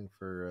good thing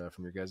for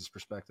from your guys'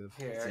 perspective?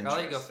 Here, I'll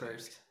let you go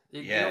first.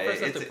 You go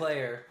first as a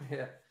player.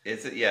 Yeah.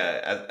 As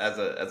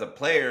a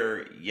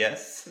player,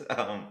 yes.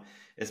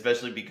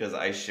 Especially because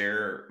I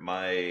share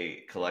my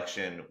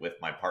collection with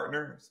my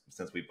partner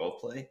since we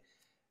both play.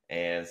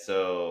 And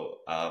so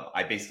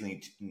I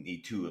basically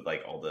need two of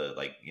like all the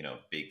like,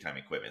 big time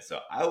equipment.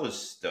 So I was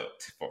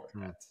stoked for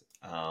that.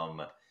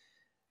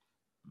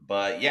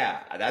 But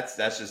yeah, that's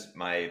just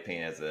my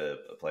opinion as a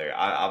player.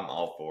 I'm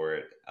all for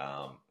it.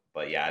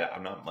 But yeah,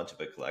 I'm not much of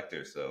a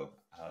collector, so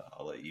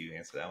I'll let you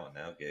answer that one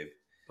now, Gabe.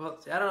 Well,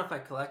 I don't know if I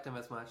collect them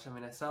as much. I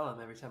mean, I sell them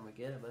every time I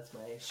get them. That's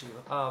my issue.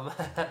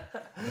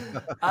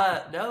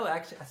 No,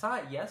 actually, I saw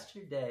it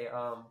yesterday.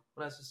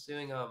 When I was just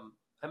doing I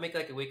make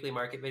like a weekly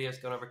market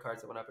videos going over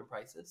cards that went up in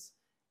prices,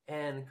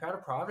 and Crown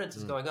of Providence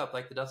is going up,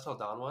 like the Dust Till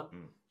Dawn one.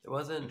 It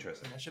wasn't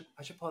interesting. I should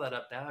pull that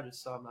up now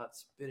just so I'm not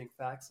spitting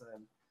facts that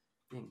I'm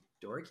being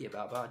dorky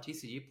about. But on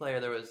TCG Player,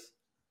 there was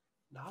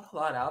not a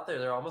lot out there.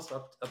 They're almost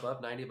up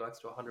above $90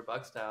 to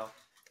 $100 now.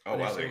 Oh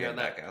wow, they're getting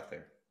back out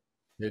there.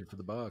 Paid for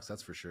the box,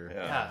 that's for sure.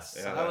 I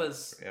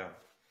was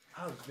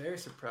very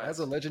surprised. As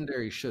a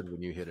legendary should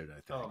when you hit it,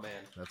 I think. Oh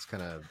man, that's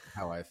kind of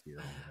how I feel.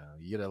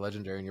 You get a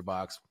legendary in your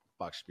box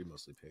should be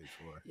mostly paid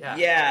for.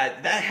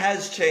 Yeah, that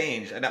has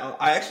changed. And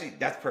I actually,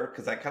 that's perfect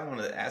because I kind of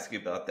wanted to ask you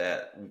about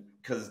that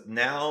because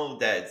now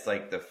that it's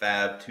like the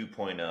Fab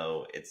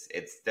 2.0,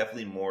 it's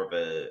definitely more of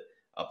a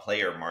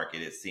player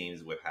market. It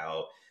seems with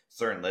how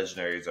certain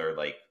legendaries are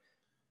like.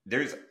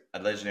 There's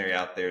a legendary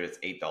out there that's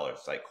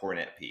 $8, like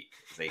Coronet Peak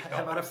is $8.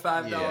 How about a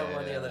 $5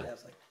 one the other day?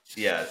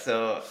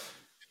 So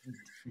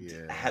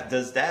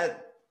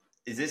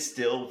is it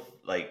still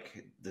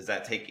like, does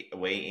that take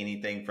away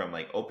anything from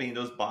like opening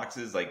those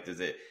boxes? Like, does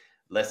it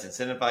less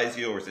incentivize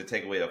you, or does it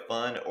take away the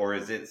fun, or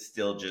is it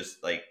still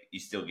just like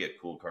you still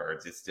get cool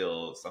cards? It's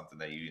still something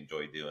that you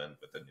enjoy doing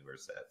with the newer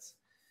sets.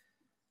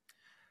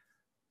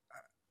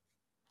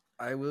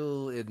 I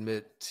will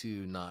admit to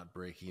not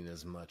breaking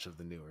as much of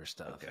the newer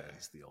stuff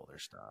as the older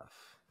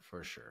stuff,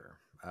 for sure.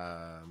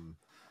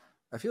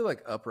 I feel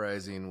like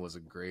Uprising was a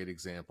great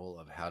example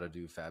of how to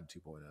do Fab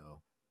 2.0.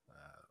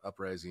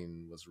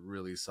 Uprising was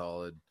really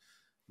solid.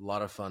 A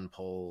lot of fun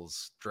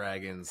pulls.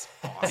 Dragons,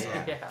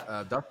 awesome.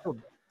 Dust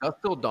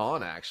Till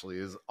Dawn actually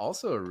is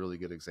also a really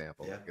good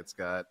example. Yeah. Like it's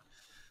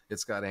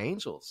got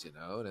angels,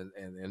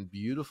 and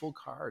beautiful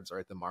cards,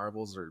 right? The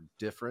marbles are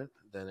different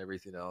than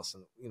everything else.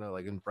 And,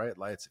 like in bright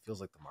lights, it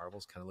feels like the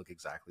marbles kind of look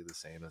exactly the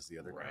same as the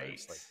other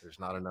cards. Like there's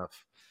not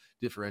enough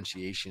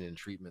differentiation in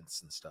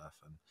treatments and stuff.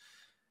 And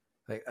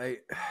I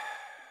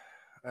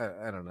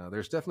don't know.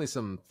 There's definitely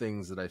some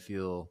things that I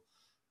feel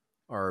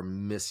are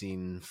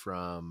missing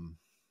from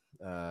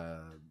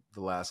the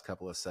last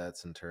couple of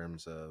sets in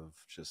terms of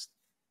just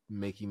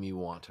making me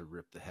want to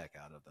rip the heck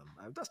out of them.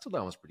 Dust Till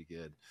Dawn was pretty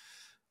good.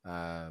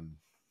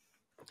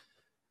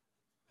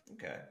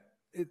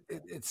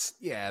 It's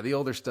the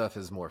older stuff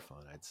is more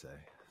fun, I'd say.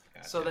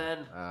 Gotcha. So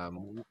then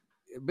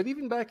but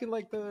even back in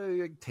like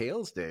the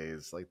Tales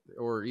days, like,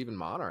 or even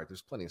Monarch,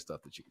 there's plenty of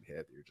stuff that you can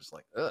hit that you're just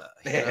like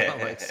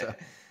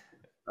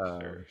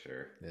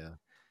sure yeah.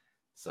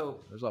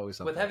 So there's always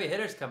something. With heavy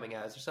hitters coming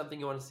out, is there something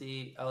you want to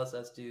see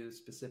LSS do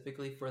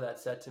specifically for that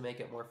set to make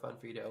it more fun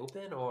for you to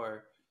open,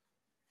 or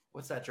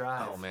what's that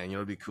drive? Oh man,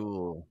 it'd be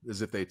cool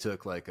is if they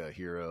took like a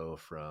hero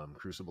from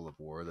Crucible of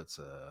War that's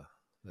a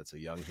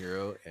young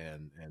hero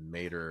and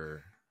made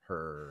her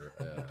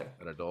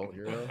an adult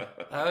hero.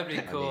 That would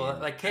be cool. I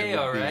mean, like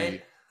KO,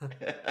 right?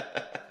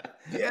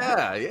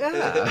 Yeah.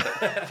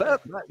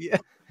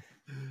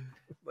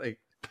 Like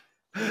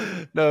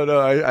no.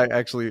 I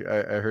actually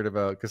heard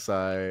about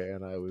Kasai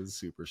and I was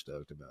super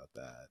stoked about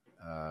that.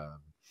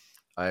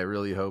 I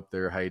really hope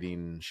they're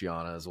hiding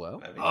Shiana as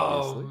well.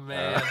 Oh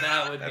man,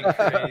 that would be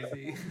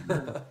crazy.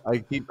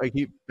 I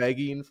keep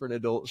begging for an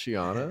adult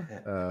Shiana,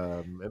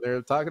 and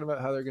they're talking about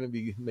how they're going to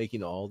be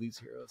making all these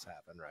heroes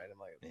happen. Right? I'm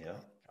like,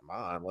 come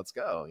on, let's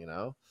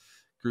go.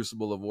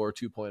 Crucible of War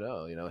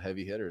 2.0.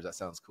 Heavy hitters. That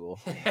sounds cool.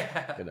 Bring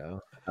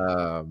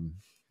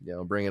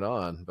it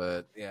on.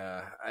 But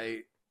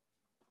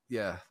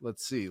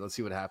let's see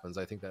what happens.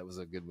 I think that was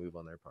a good move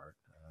on their part.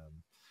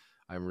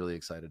 I'm really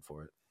excited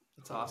for it.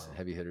 That's awesome.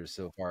 Heavy hitters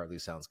so far at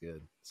least sounds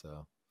good.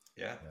 So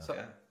So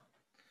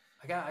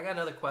I got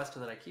another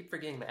question that I keep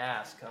forgetting to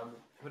ask. It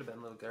would have been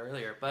a little bit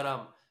earlier,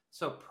 but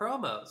so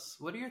promos.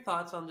 What are your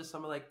thoughts on just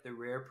some of like the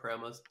rare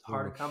promos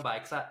hard to come by?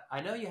 Because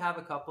I know you have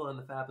a couple in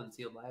the Fab and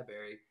Sealed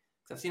library.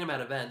 Because I've seen them at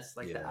events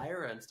like the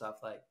Ira and stuff.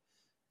 Like,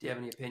 do you have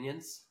any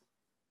opinions?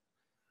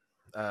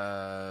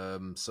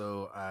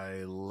 So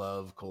I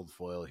love cold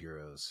foil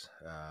heroes.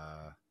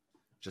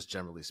 Just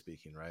generally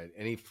speaking, right?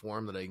 Any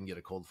form that I can get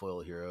a cold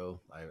foil hero,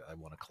 I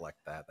want to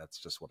collect that. That's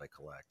just what I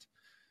collect.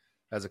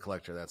 As a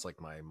collector, that's like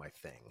my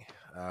thing.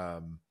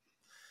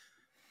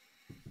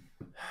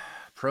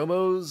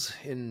 Promos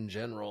in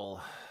general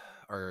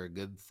are a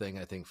good thing,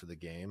 I think, for the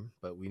game,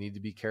 but we need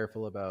to be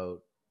careful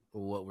about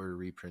what we're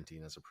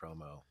reprinting as a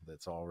promo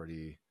that's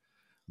already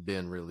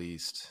been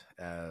released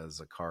as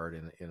a card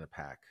in a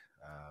pack.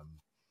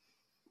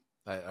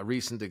 A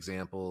recent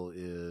example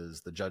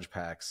is the Judge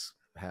packs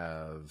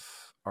have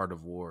Art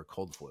of War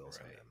cold foils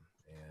in them,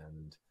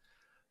 and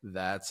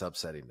that's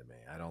upsetting to me.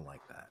 I don't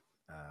like that.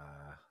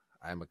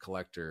 I'm a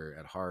collector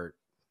at heart.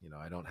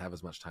 I don't have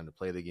as much time to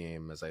play the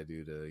game as I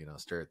do to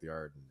stare at the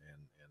art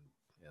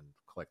and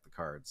collect the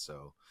cards.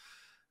 So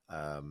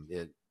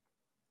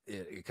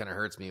it kind of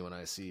hurts me when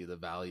I see the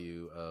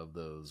value of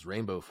those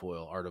rainbow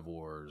foil Art of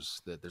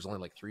Wars, that there's only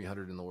like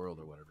 300 in the world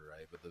or whatever,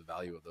 right? But the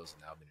value of those have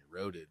now been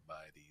eroded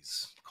by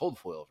these cold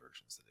foil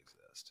versions that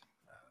exist.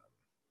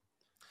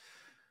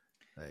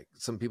 Like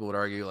some people would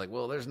argue, like,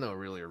 well, there's no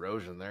really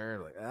erosion there.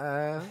 Like,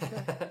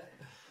 okay.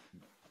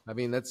 I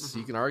mean, that's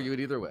you can argue it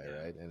either way,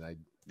 right? And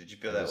did you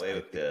feel that way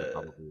with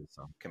the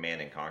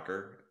Command and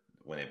Conquer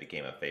when it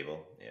became a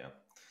Fable? Yeah.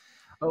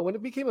 Oh, when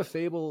it became a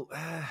Fable.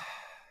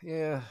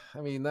 Yeah,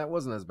 I mean, that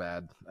wasn't as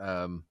bad.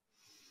 It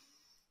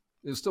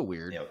was still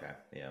weird. Yeah, okay.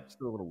 Yeah.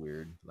 Still a little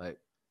weird. Like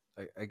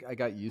I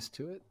got used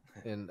to it,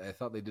 and I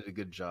thought they did a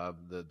good job.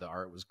 The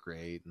art was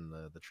great, and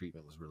the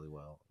treatment was really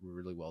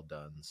well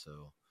done.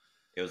 So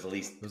it was at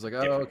least it was like,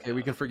 oh, okay,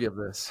 we can forgive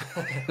this.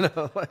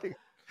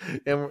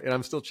 And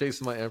I'm still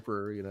chasing my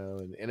Emperor,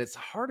 and it's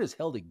hard as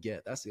hell to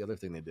get. That's the other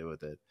thing they did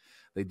with it.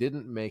 They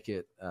didn't make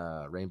it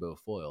rainbow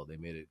foil. They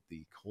made it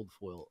the cold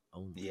foil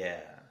only. Yeah.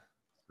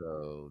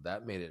 So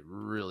that made it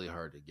really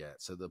hard to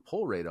get. So the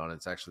pull rate on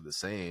it's actually the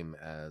same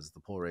as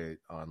the pull rate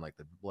on like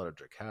the Blood of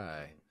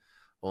Drakai,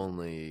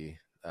 only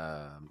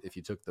if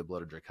you took the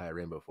Blood of Drakai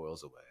rainbow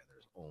foils away,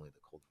 there's only the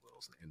cold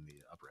foils in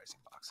the Uprising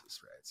boxes,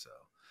 right?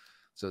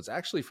 So it's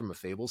actually, from a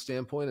Fable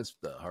standpoint, it's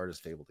the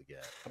hardest Fable to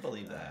get. I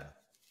believe that.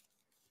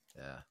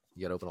 Yeah,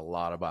 you got to open a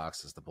lot of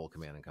boxes to pull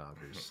Command and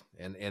Conquers,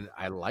 and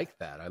I like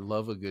that. I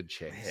love a good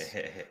chase.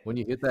 When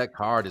you hit that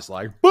card, it's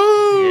like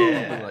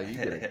boom, like you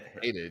get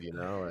excited,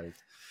 like.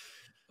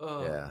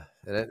 Oh. Yeah,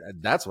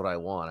 and that's what I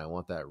want. I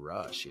want that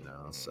rush,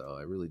 So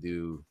I really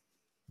do,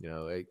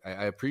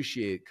 I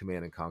appreciate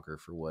Command and Conquer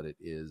for what it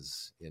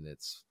is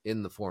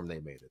in the form they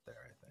made it there.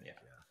 I think. Yeah.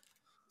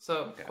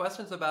 So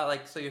questions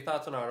about so your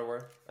thoughts on Art of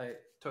War? I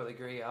totally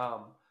agree.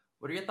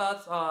 What are your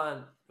thoughts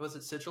on, was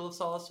it Sigil of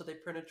Solace that they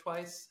printed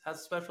twice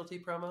as specialty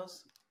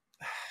promos?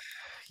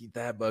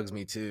 That bugs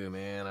me too,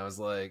 man. I was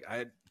like,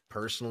 I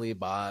personally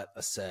bought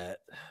a set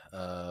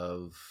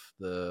of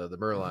the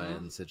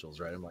Merlion sigils,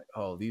 right? I'm like,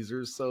 oh, these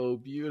are so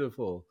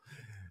beautiful.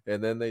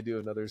 And then they do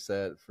another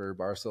set for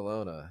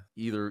Barcelona.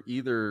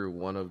 Either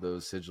one of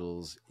those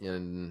sigils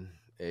in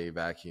a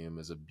vacuum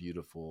is a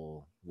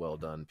beautiful, well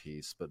done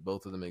piece, but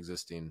both of them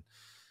existing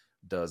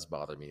does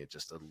bother me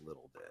just a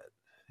little bit.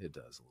 It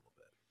does a little bit.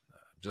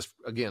 Just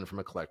again, from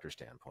a collector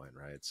standpoint,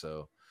 right?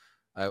 So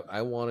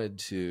I wanted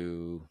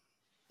to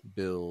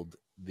build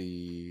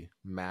the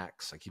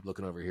max. I keep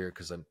looking over here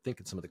because I'm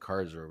thinking some of the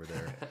cards are over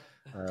there.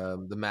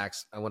 The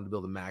max. I wanted to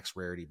build a max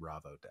rarity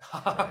Bravo deck.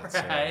 Right? All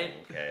right.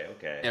 So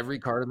okay. Every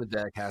card in the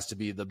deck has to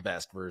be the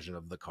best version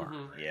of the card.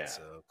 Right? Yeah.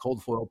 So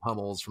cold foil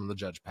pummels from the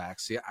Judge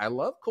packs. See, I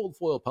love cold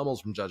foil pummels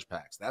from Judge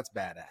packs. That's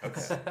badass.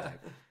 Okay.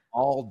 Like,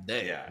 all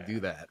day, do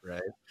that,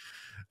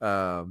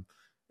 right?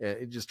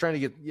 Just trying to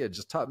get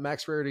just top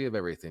max rarity of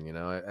everything.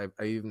 I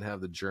even have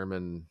the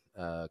German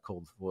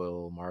cold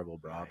foil Marvel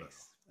Bravo.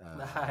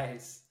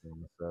 Nice.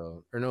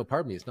 So, or no,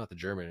 pardon me, it's not the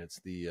German, it's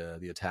the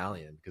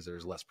Italian, because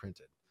there's less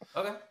printed.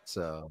 Okay.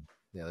 So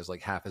yeah, there's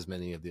like half as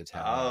many of the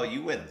Italian. Oh,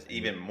 you went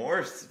even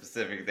more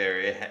specific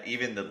there.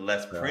 Even the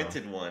less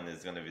printed one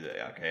is going to be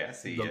okay. I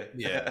see you.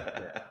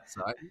 Yeah.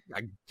 So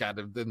I got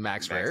the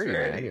max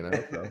rarity,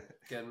 man. So.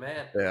 Good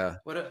man. Yeah.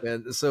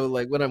 And so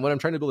like when I'm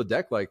trying to build a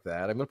deck like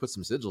that, I'm gonna put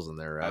some sigils in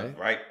there, right?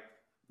 Right.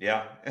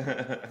 Yeah.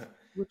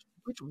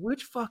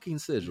 which fucking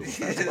sigils?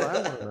 That's what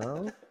I want to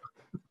know.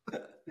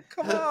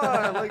 Come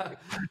on,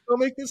 don't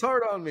make this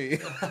hard on me.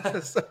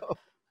 So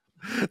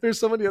there's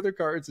so many other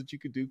cards that you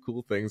could do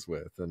cool things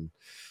with, and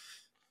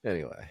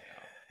anyway,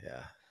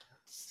 yeah,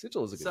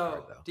 Sigil is a good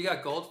card though. Do you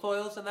got gold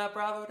foils in that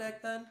Bravo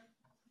deck then?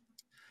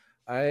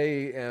 I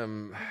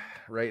am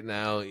right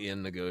now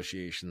in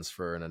negotiations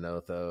for an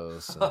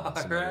Anothos.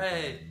 All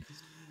right.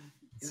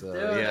 So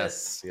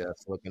yes,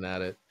 looking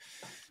at it,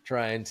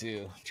 trying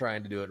to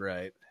do it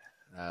right,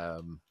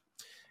 and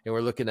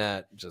we're looking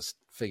at just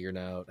figuring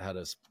out how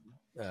to.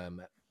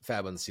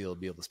 Fab Unsealed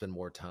be able to spend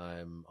more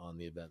time on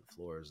the event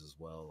floors as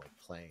well, like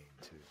playing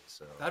too.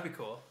 So that'd be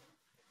cool.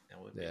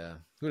 Yeah,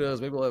 who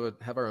knows? Maybe we'll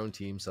have our own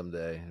team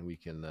someday, and we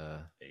can.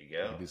 There you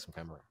go. Do some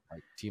kind of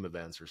like team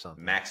events or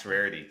something. Max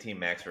rarity, team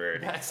max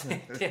rarity.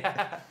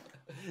 Yeah,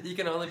 you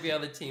can only be on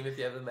the team if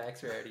you have the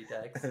max rarity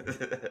decks.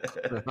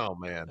 Oh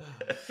man,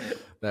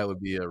 that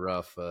would be a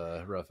rough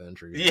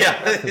entry. Yeah,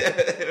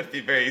 it would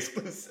be very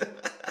exclusive.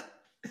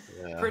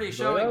 Yeah. Pretty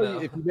showing though.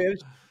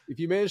 If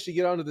you manage to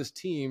get onto this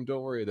team,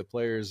 don't worry. The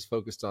players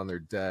focused on their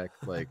deck,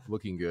 like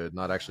looking good,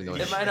 not actually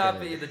knowing. It might not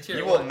be the tier.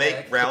 You will make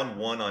deck. Round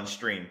 1 on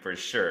stream for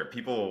sure.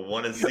 People will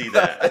want to see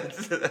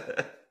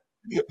that.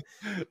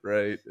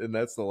 Right, and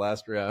that's the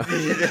last round.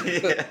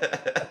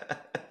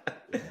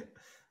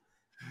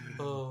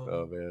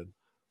 Oh man.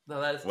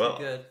 No, that is too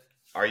good.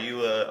 Are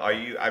you?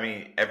 I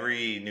mean,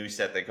 every new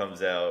set that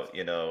comes out,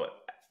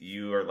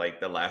 you are like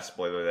the last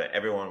spoiler that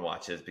everyone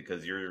watches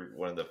because you're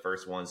one of the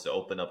first ones to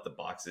open up the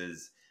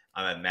boxes.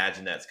 I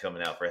imagine that's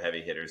coming out for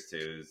heavy hitters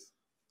too.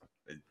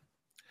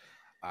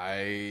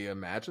 I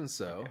imagine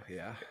so. Okay.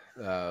 Yeah.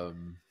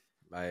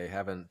 I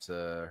haven't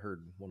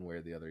heard one way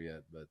or the other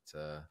yet, but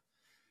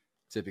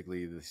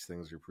typically these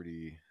things are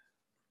pretty.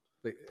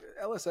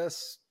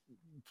 LSS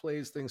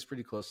plays things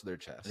pretty close to their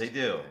chest. They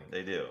do.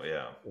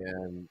 Yeah.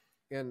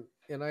 And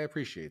I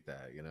appreciate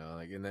that,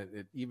 like, and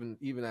that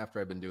even after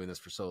I've been doing this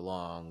for so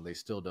long, they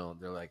still don't.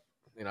 They're like,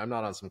 I'm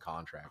not on some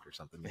contract or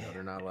something.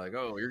 They're not like,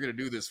 oh, you're gonna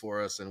do this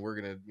for us, and we're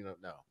gonna,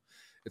 no.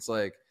 It's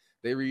like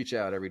they reach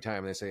out every time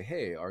and they say,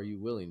 hey, are you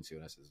willing to?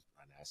 And I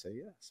say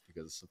yes,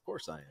 because of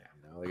course I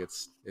am. Like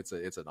it's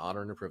an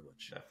honor and a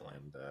privilege. Definitely.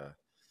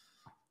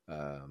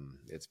 And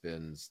it's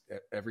been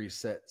every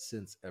set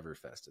since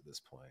Everfest at this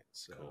point.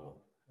 So cool.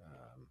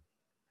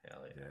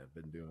 Hell yeah.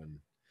 Been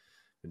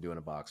doing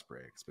a box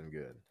break. It's been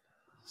good.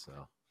 So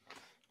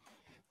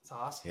it's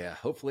awesome. Yeah,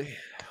 hopefully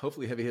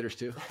heavy hitters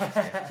too.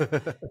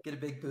 Get a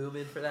big boom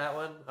in for that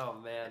one. Oh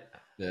man.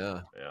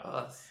 Yeah.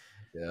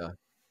 Yeah.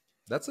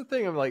 That's the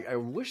thing. I'm like, I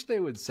wish they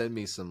would send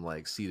me some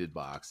like seated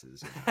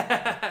boxes.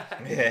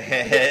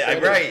 Yeah,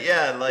 right.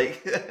 Yeah,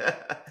 like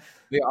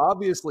they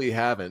obviously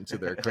haven't, to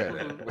their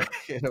credit.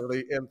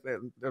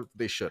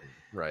 They shouldn't,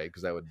 right?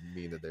 Because that would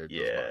mean that those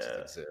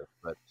boxes exist.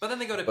 But then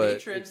they go to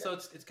patrons, so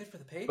it's good for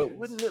the patrons. But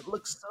wouldn't it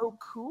look so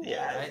cool?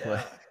 Yeah. Right?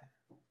 Like,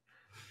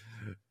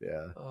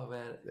 yeah. Oh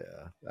man.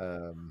 Yeah.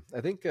 I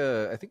think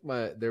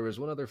there was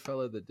one other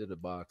fella that did a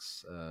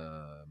box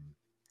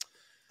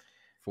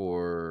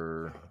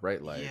for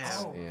Bright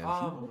Lights, and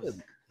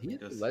he had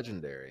the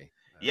legendary.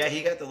 Yeah,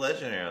 he got the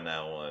legendary on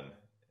that one.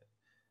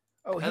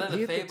 Oh, and then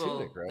he the Fable.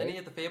 Tunic, right? Then he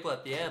had the Fable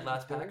at the end,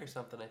 last pack or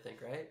something, I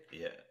think, right?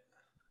 Yeah.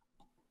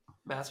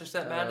 Master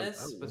Set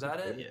Madness, was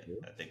that it? Yeah,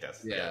 I think that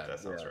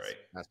sounds right.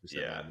 Master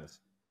Set Madness.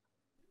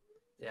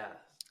 Yeah.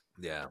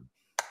 Yeah.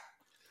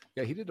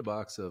 Yeah, he did a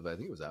box of, I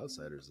think it was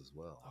Outsiders as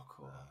well. Oh,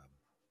 cool.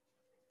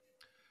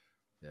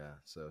 Yeah,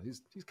 so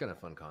he's kind of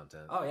fun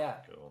content. Oh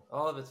yeah, cool.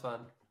 All of it's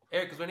fun.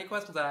 Eric, was there any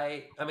questions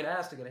I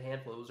asked to get a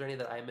handful. Was there any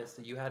that I missed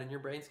that you had in your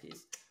brain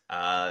skis?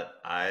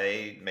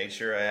 I made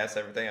sure I asked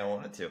everything I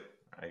wanted to.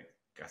 I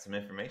got some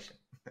information.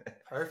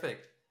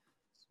 Perfect.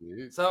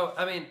 Sweet. So,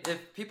 I mean,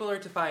 if people are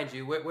to find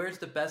you, where's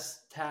the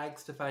best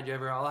tags to find you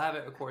ever? I'll have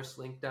it, of course,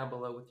 linked down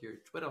below with your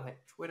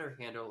Twitter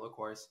handle, of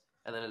course,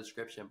 and then a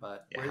description.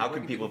 But how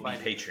can people be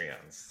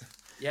Patreons?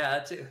 Yeah,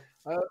 that too.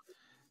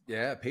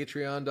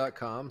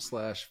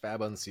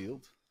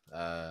 Patreon.com/FabUnsealed.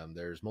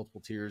 There's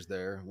multiple tiers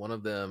there. One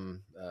of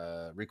them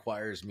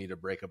requires me to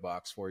break a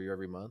box for you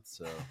every month.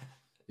 So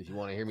if you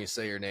want to hear me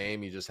say your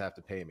name, you just have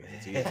to pay me.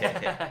 It's easy.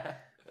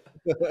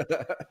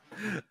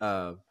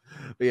 But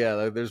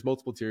yeah, there's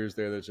multiple tiers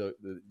there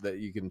that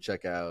you can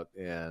check out,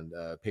 and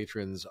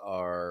patrons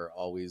are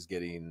always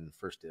getting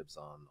first dibs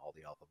on all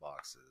the alpha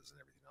boxes and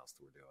everything else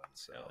that we're doing.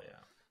 So hell yeah.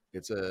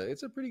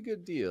 It's a pretty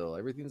good deal.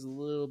 Everything's a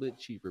little bit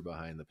cheaper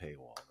behind the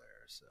paywall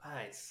there. So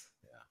nice.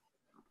 Yeah.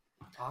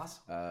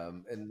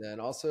 Awesome. And then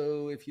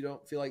also, if you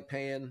don't feel like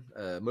paying,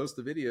 most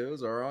of the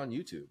videos are on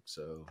YouTube.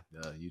 So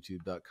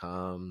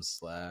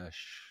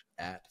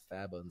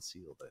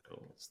youtube.com/@FabUnsealed, I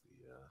think is the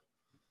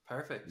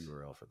perfect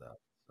URL for that.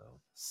 So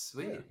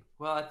sweet. Yeah.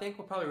 Well, I think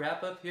we'll probably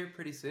wrap up here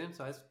pretty soon.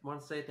 So I just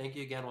want to say thank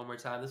you again one more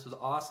time. This was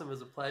awesome. It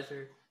was a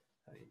pleasure.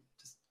 I mean,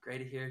 just great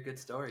to hear good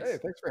stories. Hey,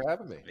 thanks for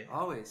having me.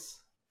 Always.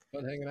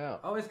 Fun hanging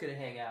out. Always good to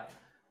hang out.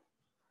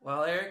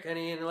 Well, Eric,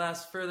 any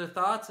last further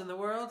thoughts in the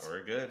world?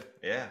 We're good.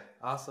 Yeah.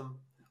 Awesome.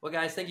 Well,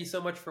 guys, thank you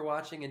so much for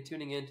watching and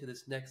tuning in to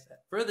this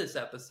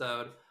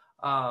episode.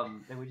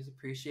 And we just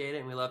appreciate it,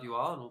 and we love you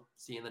all, and we'll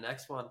see you in the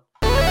next one.